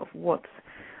 of what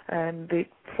they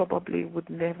probably would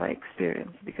never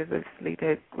experience, because obviously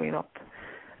they're growing up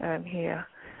here.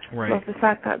 Right. Plus the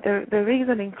fact that there is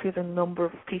an increasing number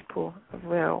of people as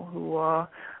well who are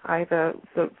either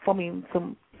forming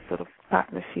some sort of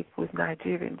partnership with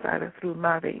Nigerians, either through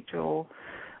marriage or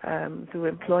through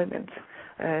employment.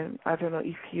 I don't know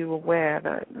if you're aware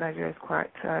that Nigeria is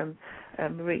quite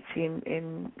rich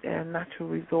in natural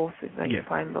resources, and you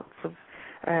find lots of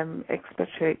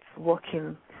expatriates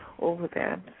working over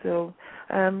there. So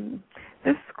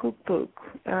this cookbook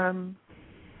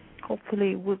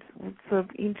hopefully would sort of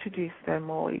introduce them,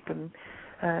 or even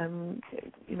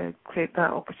create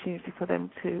that opportunity for them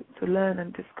to learn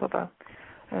and discover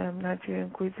Nigerian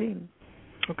cuisine.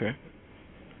 Okay.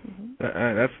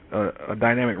 Mm-hmm. That's a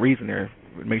dynamic reason there.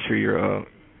 Make sure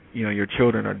your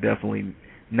children are definitely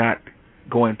not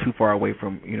going too far away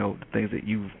from the things that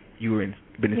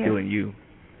been instilling in you.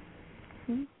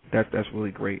 Mm-hmm. That's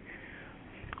really great.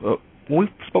 When we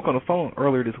spoke on the phone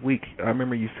earlier this week, I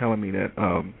remember you telling me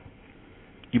that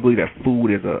you believe that food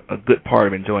is a good part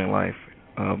of enjoying life.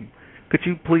 Could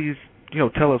you please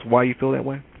tell us why you feel that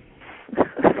way?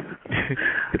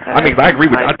 I mean,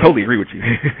 I totally agree with you.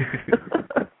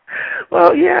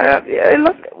 Well, yeah.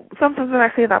 Look, sometimes when I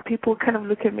say that, people kind of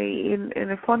look at me in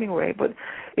a funny way, but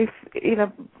if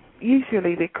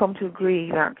usually they come to agree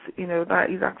that that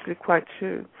is actually quite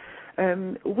true.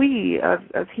 We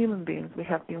as human beings, we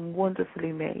have been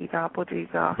wonderfully made. Our bodies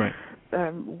are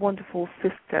wonderful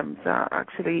systems that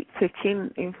actually take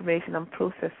in information and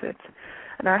process it.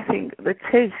 And I think the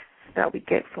taste that we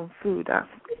get from food as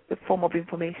a form of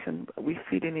information we're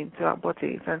feeding into our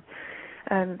bodies, and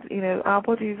our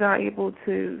bodies are able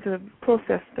to sort of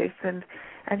process this and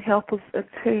help us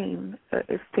attain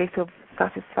a state of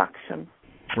satisfaction.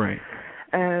 Right.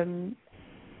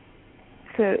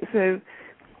 So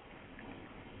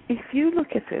if you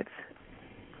look at it,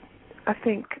 I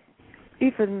think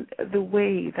even the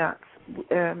way that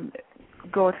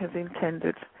God has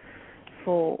intended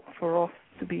for us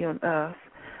to be on earth,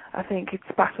 I think it's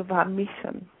part of our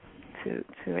mission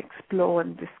to explore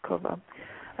and discover.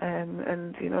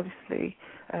 And obviously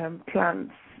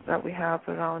plants that we have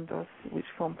around us, which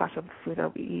form part of the food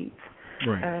that we eat.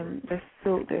 Right.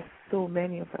 There's so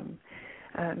many of them.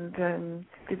 And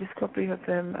the discovery of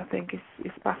them, I think,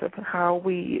 is part of how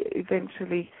we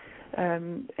eventually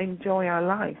enjoy our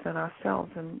lives and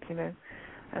ourselves. And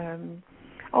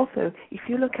also, if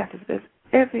you look at it, there's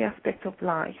every aspect of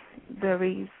life. There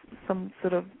is some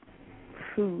sort of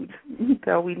food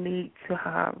that we need to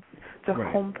have to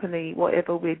accompany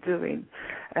whatever we're doing.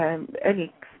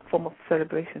 Any form of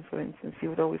celebration, for instance, you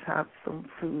would always have some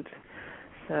food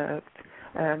served.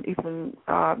 Even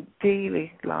our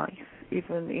daily life,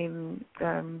 even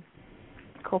in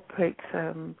corporate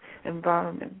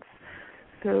environments.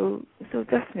 So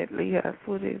definitely,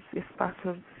 food is part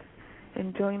of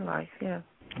enjoying life. Yeah.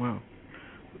 Wow.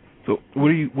 So what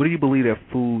do you believe that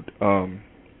food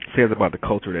says about the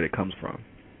culture that it comes from?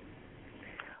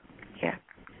 Yeah.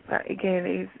 That again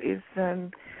is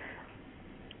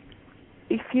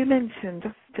if you mention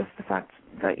just the fact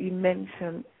that you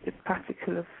mention a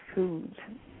particular food,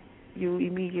 you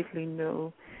immediately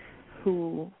know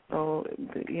who, or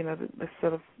the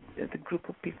sort of the group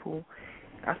of people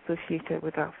associated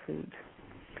with that food.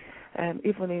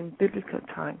 Even in biblical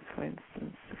times, for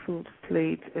instance, food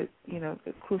played a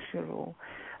crucial role.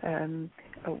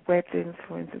 Weddings,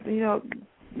 for instance,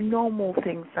 normal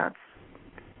things that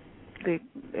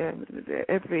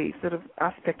every sort of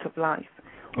aspect of life.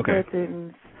 Okay.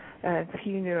 Weddings,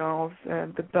 funerals,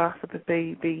 the birth of a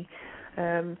baby.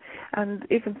 And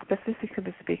even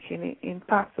specifically speaking, in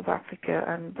parts of Africa,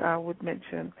 and I would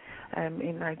mention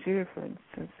in Nigeria, for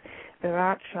instance, there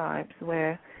are tribes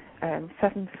where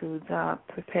certain foods are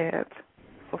prepared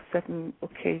for certain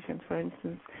occasions. For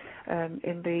instance,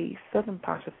 in the southern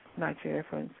part of Nigeria,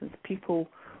 for instance, people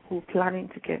who are planning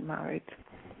to get married,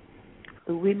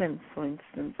 the women, for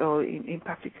instance, or in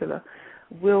particular,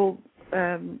 will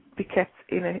be kept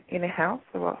in a house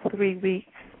for about 3 weeks.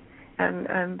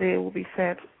 And they will be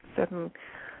fed certain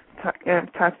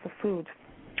types of food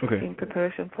in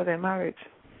preparation for their marriage.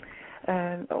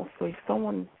 And also, if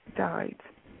someone died,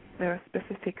 there are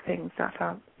specific things that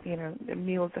are,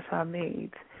 meals that are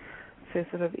made to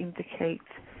sort of indicate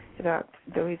that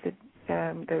there is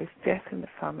death in the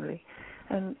family.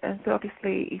 And so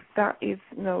obviously, if that is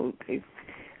if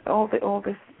all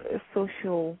this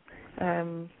social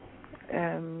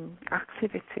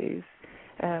activities.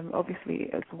 Obviously,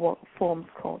 it's what forms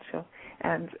culture,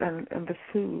 and the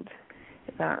food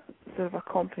that sort of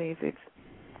accompanies it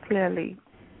clearly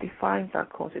defines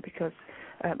that culture, because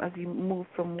as you move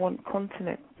from one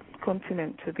continent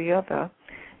to the other,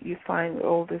 you find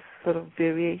all this sort of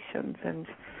variations, and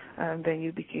then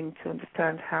you begin to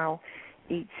understand how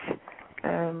each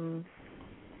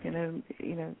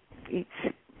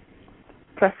each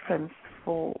preference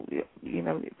for,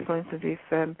 for instance, if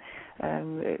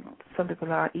some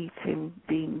people are eating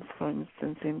beans, for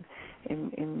instance,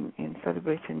 in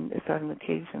celebrating a certain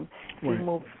occasion, if you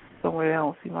move somewhere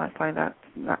else, you might find that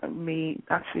may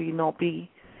actually not be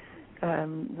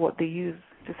what they use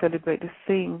to celebrate the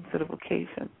same sort of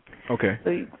occasion. Okay.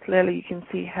 So clearly you can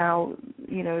see how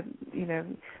the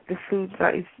food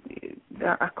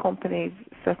that accompanies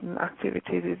certain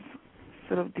activities is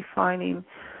sort of defining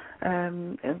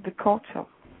the culture.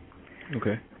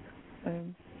 Okay.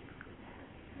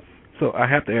 So I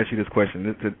have to ask you this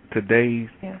question. Today,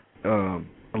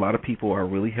 a lot of people are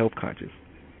really health conscious,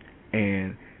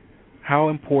 and how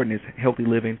important is healthy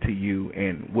living to you,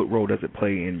 and what role does it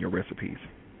play in your recipes?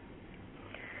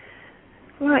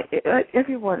 Right,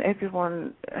 everyone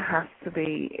has to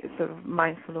be sort of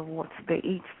mindful of what they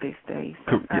eat these days.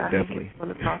 Yeah, definitely. It's all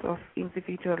about us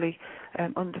individually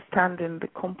understanding the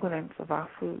components of our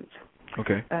food.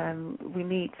 Okay. We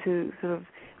need to sort of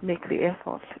make the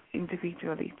effort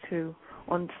individually to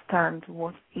understand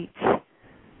what each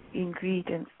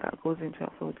ingredient that goes into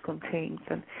our food contains,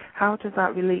 and how does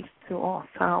that relate to us?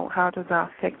 How does that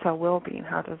affect our well-being?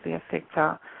 How does it affect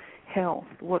our health?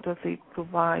 What does it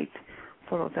provide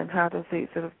for us, and how does it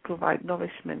sort of provide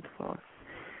nourishment for us?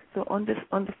 So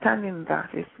understanding that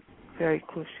is very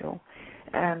crucial,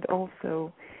 and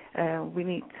also we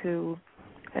need to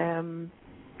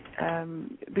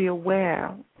be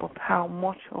aware of how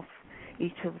much of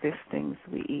each of these things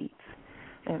we eat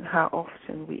and how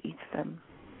often we eat them.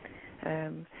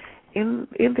 In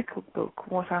the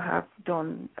cookbook, what I have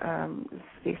done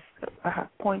is I have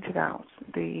pointed out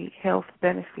the health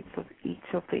benefits of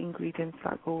each of the ingredients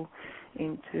that go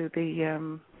into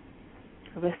the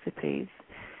recipes,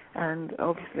 and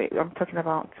obviously I'm talking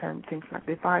about things like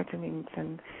the vitamins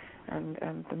and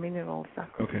the minerals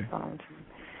that could be found,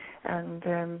 and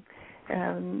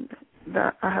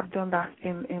that I have done that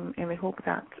in the hope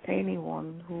that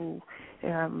anyone who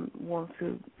wants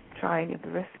to try any of the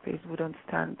recipes would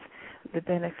understand the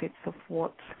benefits of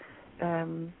what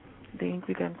the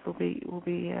ingredients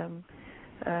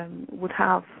would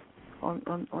have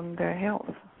on their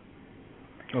health.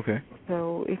 Okay.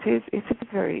 So it is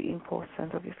very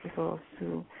important, obviously, for us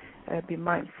to be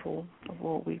mindful of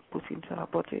what we put into our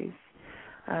bodies,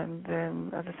 and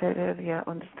as I said earlier,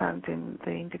 understanding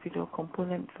the individual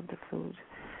components of the food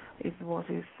is what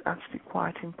is actually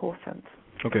quite important.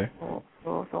 Okay.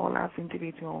 For us all as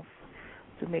individuals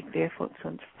to make the effort to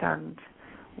understand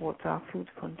what our food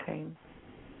contains.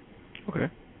 Okay.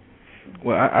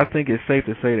 Well, I think it's safe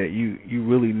to say that you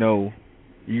really know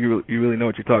you really know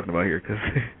what you're talking about here, because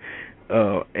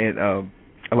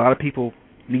a lot of people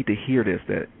need to hear this,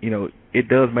 that it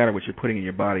does matter what you're putting in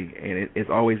your body, and it's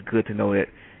always good to know that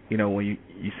when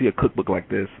you see a cookbook like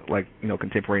this, like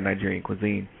contemporary Nigerian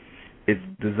cuisine, it's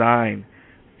designed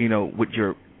with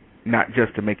your, not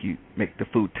just to make the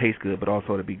food taste good, but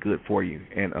also to be good for you.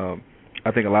 And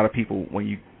I think a lot of people, when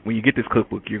you get this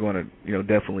cookbook, you're going to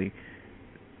definitely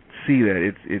see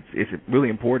that it's really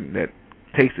important that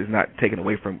taste is not taken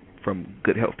away from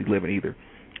good healthy living either.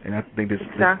 And I think this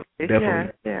definitely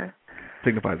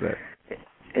signifies that.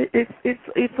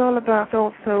 It's all about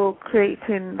also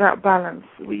creating that balance.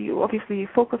 You're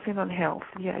focusing on health.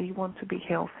 Yeah, you want to be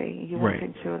healthy. You want to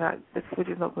ensure that the food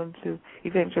is not going to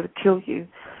eventually kill you.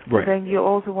 But then you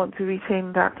also want to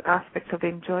retain that aspect of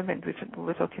enjoyment, which we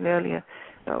were talking earlier,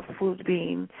 food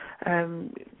being,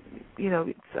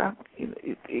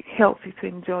 it helps you to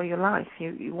enjoy your life.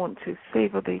 You want to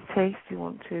savor the taste. You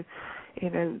want to,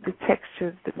 the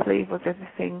textures, the flavors,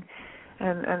 everything.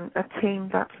 And attain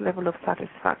that level of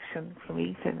satisfaction from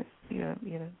eating your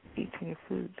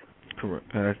food. Correct.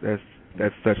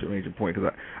 That's such a major point,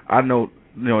 because I know,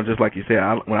 just like you said,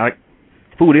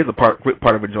 food is a part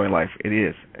of enjoying life. It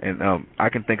is, and I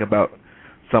can think about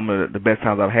some of the best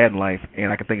times I've had in life,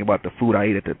 and I can think about the food I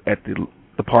ate at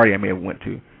the party I may have went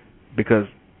to, because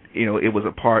it was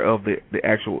a part of the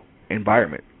actual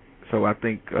environment. So I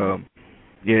think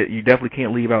you definitely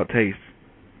can't leave out taste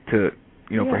to.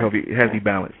 For healthy, it has to be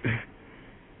balanced.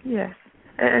 Yes.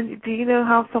 And do you know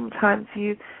how sometimes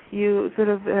you sort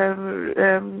of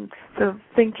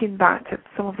thinking back at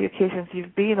some of the occasions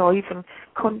you've been, or even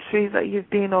countries that you've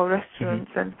been, or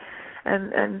restaurants, and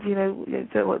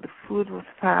what the food was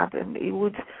fab, and it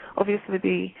would obviously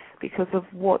be because of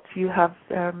what you have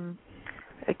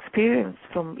experienced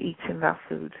from eating that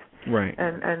food. Right.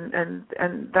 And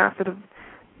that sort of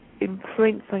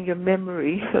imprints on your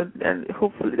memory, and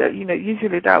hopefully that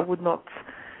usually that would not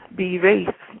be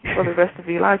erased for the rest of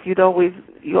your life. You'll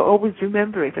always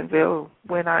remember it and say, oh,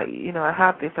 when I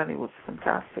had this and it was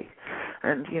fantastic,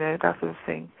 and that sort of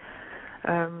thing.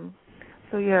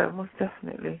 So yeah, most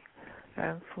definitely,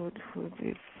 food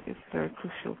is very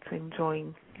crucial to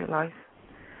enjoying your life.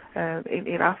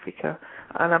 In Africa,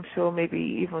 and I'm sure maybe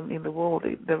even in the world,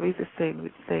 there is a saying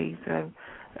which says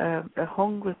a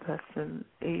hungry person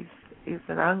is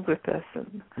an angry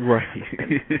person. Right.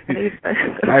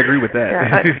 I agree with that.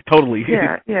 Yeah, totally.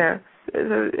 Yeah.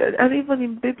 And even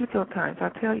in biblical times,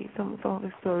 I'll tell you some of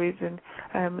the stories. And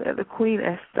the Queen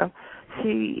Esther,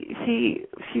 she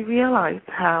realized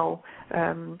how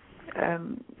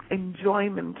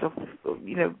enjoyment of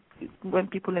when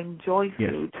people enjoy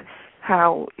food, yes,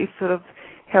 how it sort of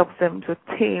helps them to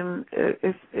attain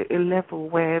a level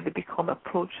where they become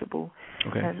approachable,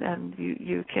 okay, and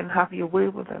you can have your way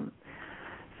with them.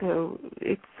 So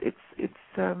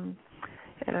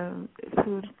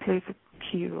food plays a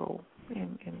key role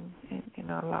in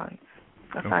our lives,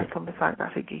 aside from the fact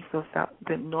that it gives us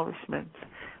the nourishment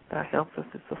that helps us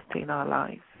to sustain our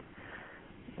lives.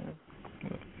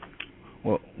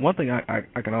 Well, one thing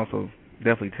I can also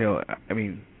definitely tell, I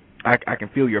mean, I can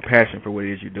feel your passion for what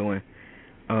it is you're doing,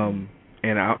 and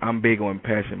I'm big on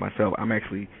passion myself. I'm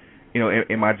actually,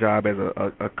 in my job as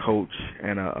a coach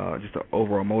and just an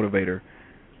overall motivator,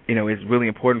 it's really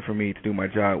important for me to do my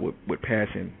job with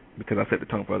passion because I set the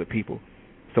tone for other people.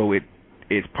 So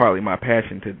it's partly my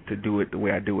passion to do it the way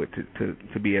I do it,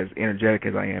 to be as energetic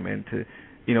as I am, and to,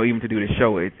 even to do this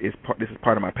show. This is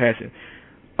part of my passion.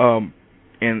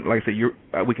 And like I said,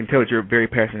 we can tell that you're very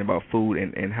passionate about food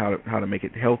and how to make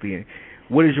it healthy. And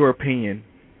what is your opinion?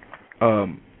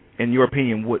 In your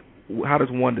opinion, how does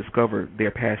one discover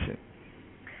their passion?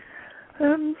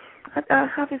 I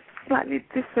have a slightly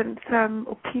different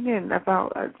opinion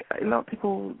about a lot of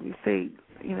people say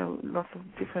lots of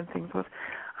different things, but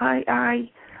I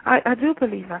do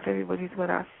believe that everybody's got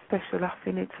a special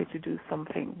affinity to do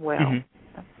something well.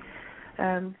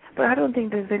 Mm-hmm. But I don't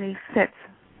think there's any set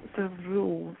sort of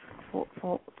rules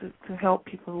to help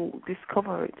people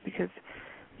discover it, because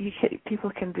people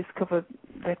can discover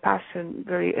their passion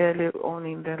very early on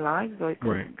in their lives, or it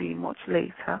could be much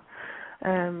later.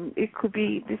 It could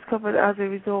be discovered as a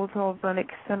result of an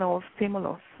external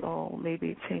stimulus, or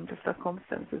maybe a change of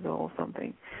circumstances or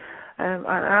something. And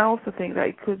I also think that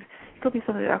it could be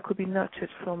something that could be nurtured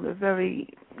from a very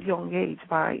young age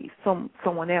by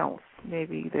someone else,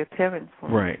 maybe their parents.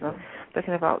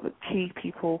 Talking about the key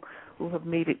people who have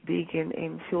made it big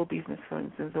in show business, for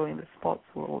instance, or in the sports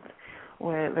world,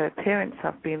 where their parents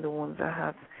have been the ones that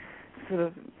have sort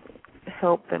of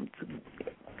helped them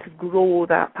to grow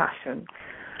that passion.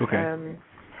 Okay.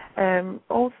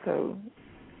 Also,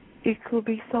 it could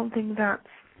be something that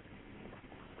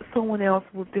someone else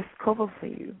will discover for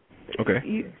you. Okay.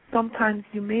 Sometimes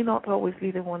you may not always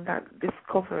be the one that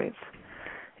discover it.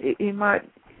 It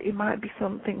might be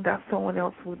something that someone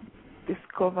else would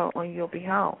discover on your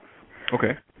behalf.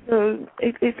 Okay. So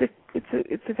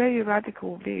it's a very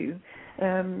radical view, but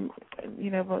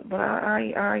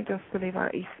I just believe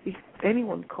that if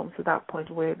anyone comes to that point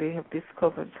where they have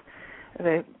discovered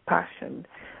their passion,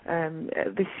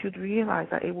 they should realize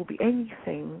that it will be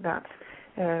anything that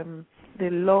they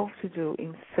love to do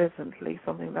incessantly,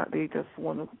 something that they just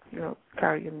want to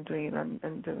carry on doing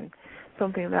and doing,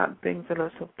 something that brings a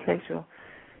lot of pleasure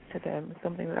to them,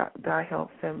 something that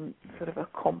helps them sort of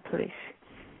accomplish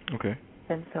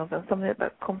themselves, and something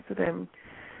that comes to them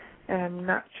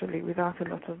naturally without a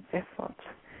lot of effort.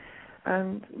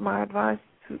 And my advice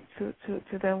to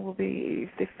them will be, if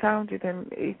they found it, then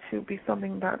it should be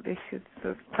something that they should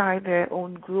sort of tie their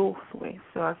own growth with.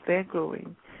 So as they're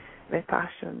growing their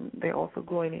passion, they're also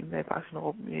growing in their passion,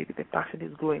 or maybe their passion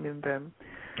is growing in them.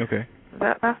 Okay.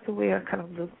 That's the way I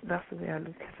look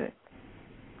at it.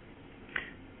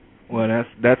 Well,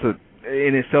 that's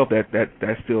in itself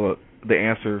that's still the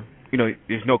answer.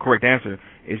 There's no correct answer.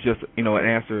 It's just an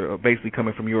answer basically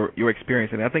coming from your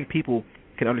experience, and I think people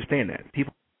can understand that.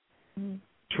 People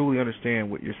truly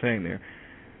understand what you're saying there.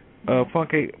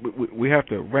 Funke, we have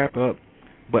to wrap up,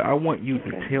 but I want you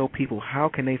to tell people how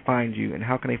can they find you and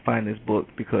how can they find this book,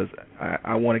 because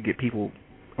I want to get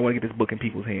this book in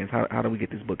people's hands. How do we get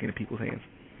this book into people's hands?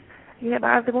 Yeah,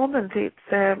 but at the moment it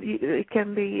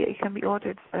can be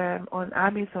ordered on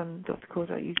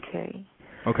Amazon.co.uk.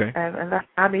 Okay. And that's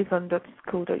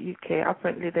Amazon.co.uk.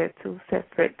 Apparently, they're two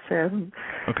separate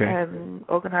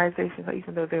organizations,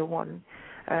 even though they're one.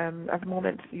 At the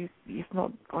moment, it's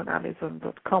not on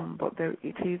Amazon.com, but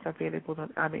it is available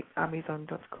on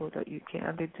Amazon.co.uk,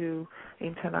 and they do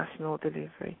international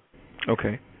delivery.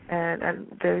 Okay. And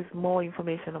there is more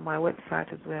information on my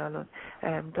website as well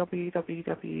on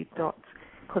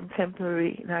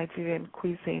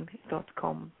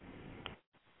www.contemporarinigeriancuisine.com.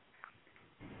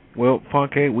 Well,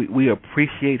 Funke, we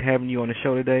appreciate having you on the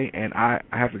show today, and I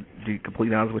have to be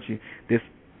completely honest with you.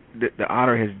 The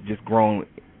honor has just grown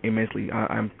immensely.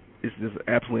 It's just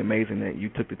absolutely amazing that you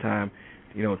took the time,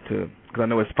 because I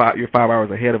know you're 5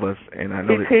 hours ahead of us, and I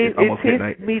know it's almost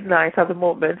midnight. It is midnight at the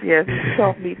moment. Yes, it's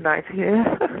 12 midnight here.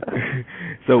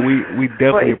 So we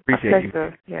definitely appreciate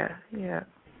you. Yeah.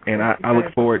 And I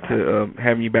look forward to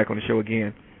having you back on the show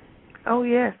again. Oh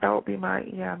yes, that would be my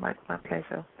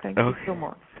pleasure. Thank you so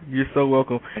much. You're so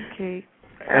welcome. Thank you.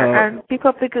 And keep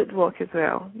up the good work as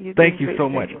well. Thank you so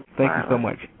much. Thank you so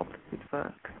much. Good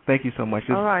work. Thank you so much.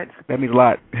 All right. That means a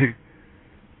lot.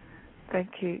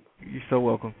 Thank you. You're so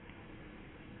welcome.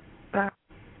 Bye.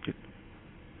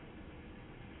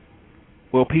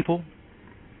 Well, people,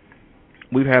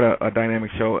 we've had a dynamic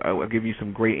show. I've given you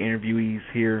some great interviewees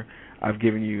here. I've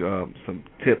given you some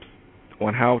tips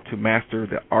on how to master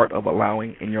the art of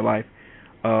allowing in your life.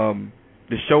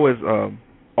 The show is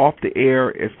off the air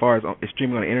as far as it's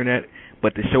streaming on the internet,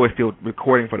 but the show is still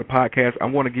recording for the podcast. I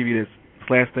want to give you this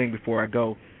last thing before I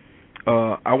go.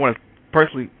 I want to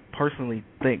personally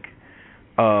thank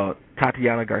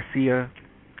Tatiana Garcia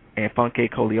and Funke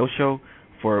Colioso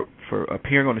for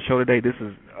appearing on the show today. This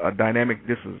is a dynamic.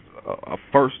 This is a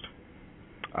first.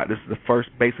 This is the first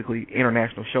basically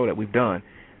international show that we've done,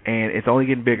 and it's only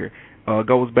getting bigger.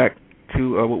 Goes back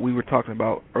to what we were talking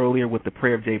about earlier with the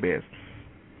prayer of Jabez.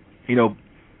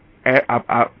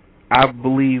 I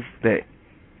believe that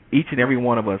each and every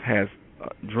one of us has a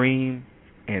dream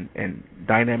and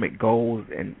dynamic goals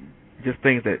and just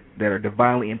things that are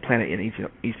divinely implanted in each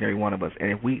and every one of us.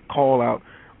 And if we call out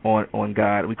on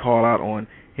God, we call out on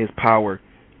His power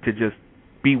to just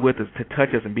be with us, to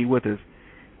touch us and be with us,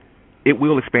 it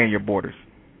will expand your borders.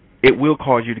 It will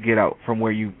cause you to get out from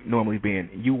where you normally been.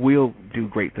 You will do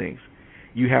great things.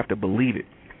 You have to believe it.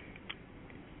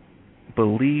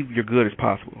 Believe your good is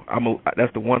possible.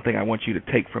 That's the one thing I want you to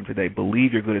take from today.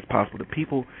 Believe your good is possible. The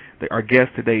people, our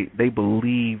guests today, they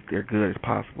believe their good is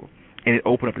possible. And it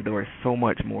opened up the door so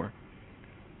much more.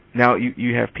 Now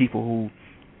you have people who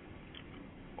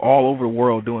all over the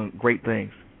world doing great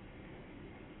things.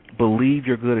 Believe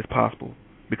your good is possible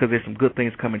because there's some good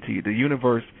things coming to you. The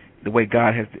universe, the way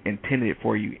God has intended it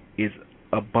for you, is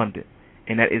abundant.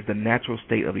 And that is the natural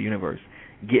state of the universe.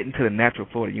 Get into the natural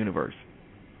flow of the universe.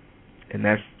 And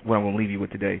that's what I'm going to leave you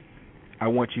with today. I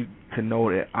want you to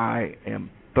know that I am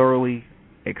thoroughly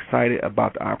excited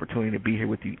about the opportunity to be here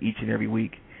with you each and every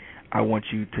week. I want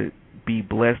you to be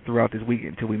blessed throughout this week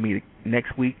until we meet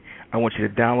next week. I want you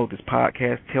to download this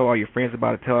podcast. Tell all your friends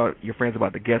about it. Tell your friends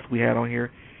about the guests we had on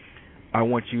here. I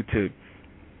want you to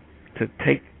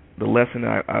take the lesson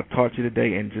that I taught you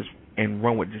today and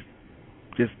run with it.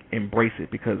 Just embrace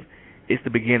it because it's the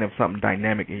beginning of something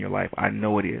dynamic in your life. I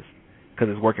know it is because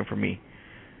it's working for me.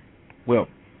 Well,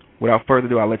 without further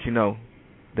ado, I'll let you know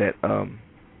that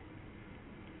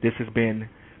this has been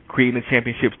Creating the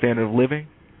Championship Standard of Living.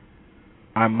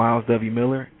 I'm Myles W.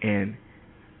 Miller, and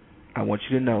I want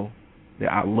you to know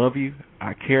that I love you,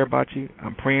 I care about you,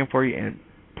 I'm praying for you, and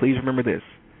please remember this.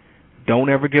 Don't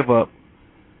ever give up.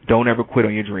 Don't ever quit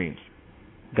on your dreams.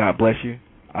 God bless you.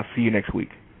 I'll see you next week.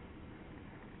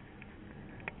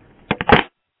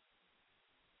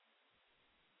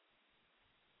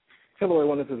 Hello,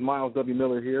 everyone. This is Myles W.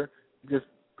 Miller here.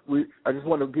 I just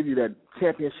want to give you that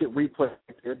championship replay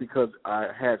there because I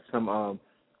had some.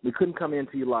 We couldn't come in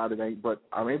to you live today, but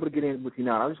I'm able to get in with you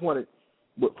now. I just wanted,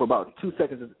 for about 2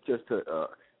 seconds, just to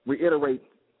reiterate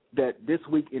that this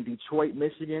week in Detroit,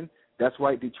 Michigan. That's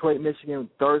right, Detroit, Michigan,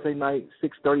 Thursday night,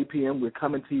 6:30 p.m. We're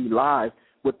coming to you live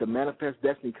with the Manifest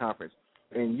Destiny Conference,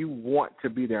 and you want to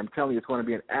be there. I'm telling you, it's going to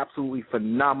be an absolutely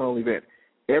phenomenal event.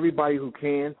 Everybody who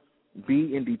can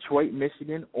be in Detroit,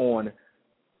 Michigan on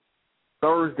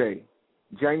Thursday,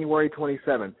 January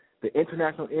 27th, the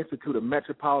International Institute of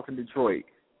Metropolitan Detroit,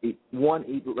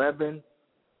 111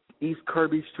 East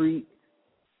Kirby Street.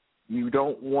 You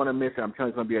don't want to miss it. I'm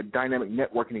telling you, it's going to be a dynamic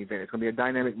networking event. It's going to be a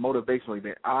dynamic motivational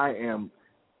event. I am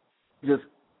just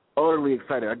utterly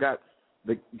excited. I got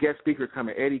the guest speakers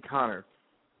coming, Eddie Connor,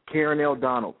 Karen L.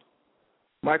 Donald,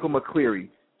 Michael McCleary,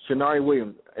 Shanari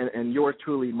Williams, and yours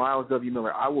truly, Myles W.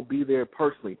 Miller. I will be there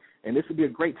personally, and this will be a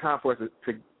great time for us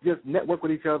to just network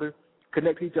with each other,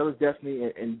 connect to each other's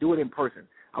destiny, and do it in person.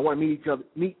 I want to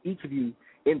meet each of you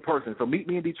in person. So meet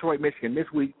me in Detroit, Michigan this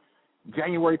week,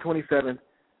 January 27th,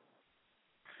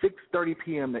 6:30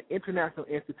 p.m., the International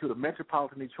Institute of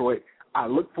Metropolitan Detroit. I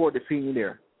look forward to seeing you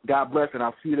there. God bless, and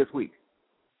I'll see you this week.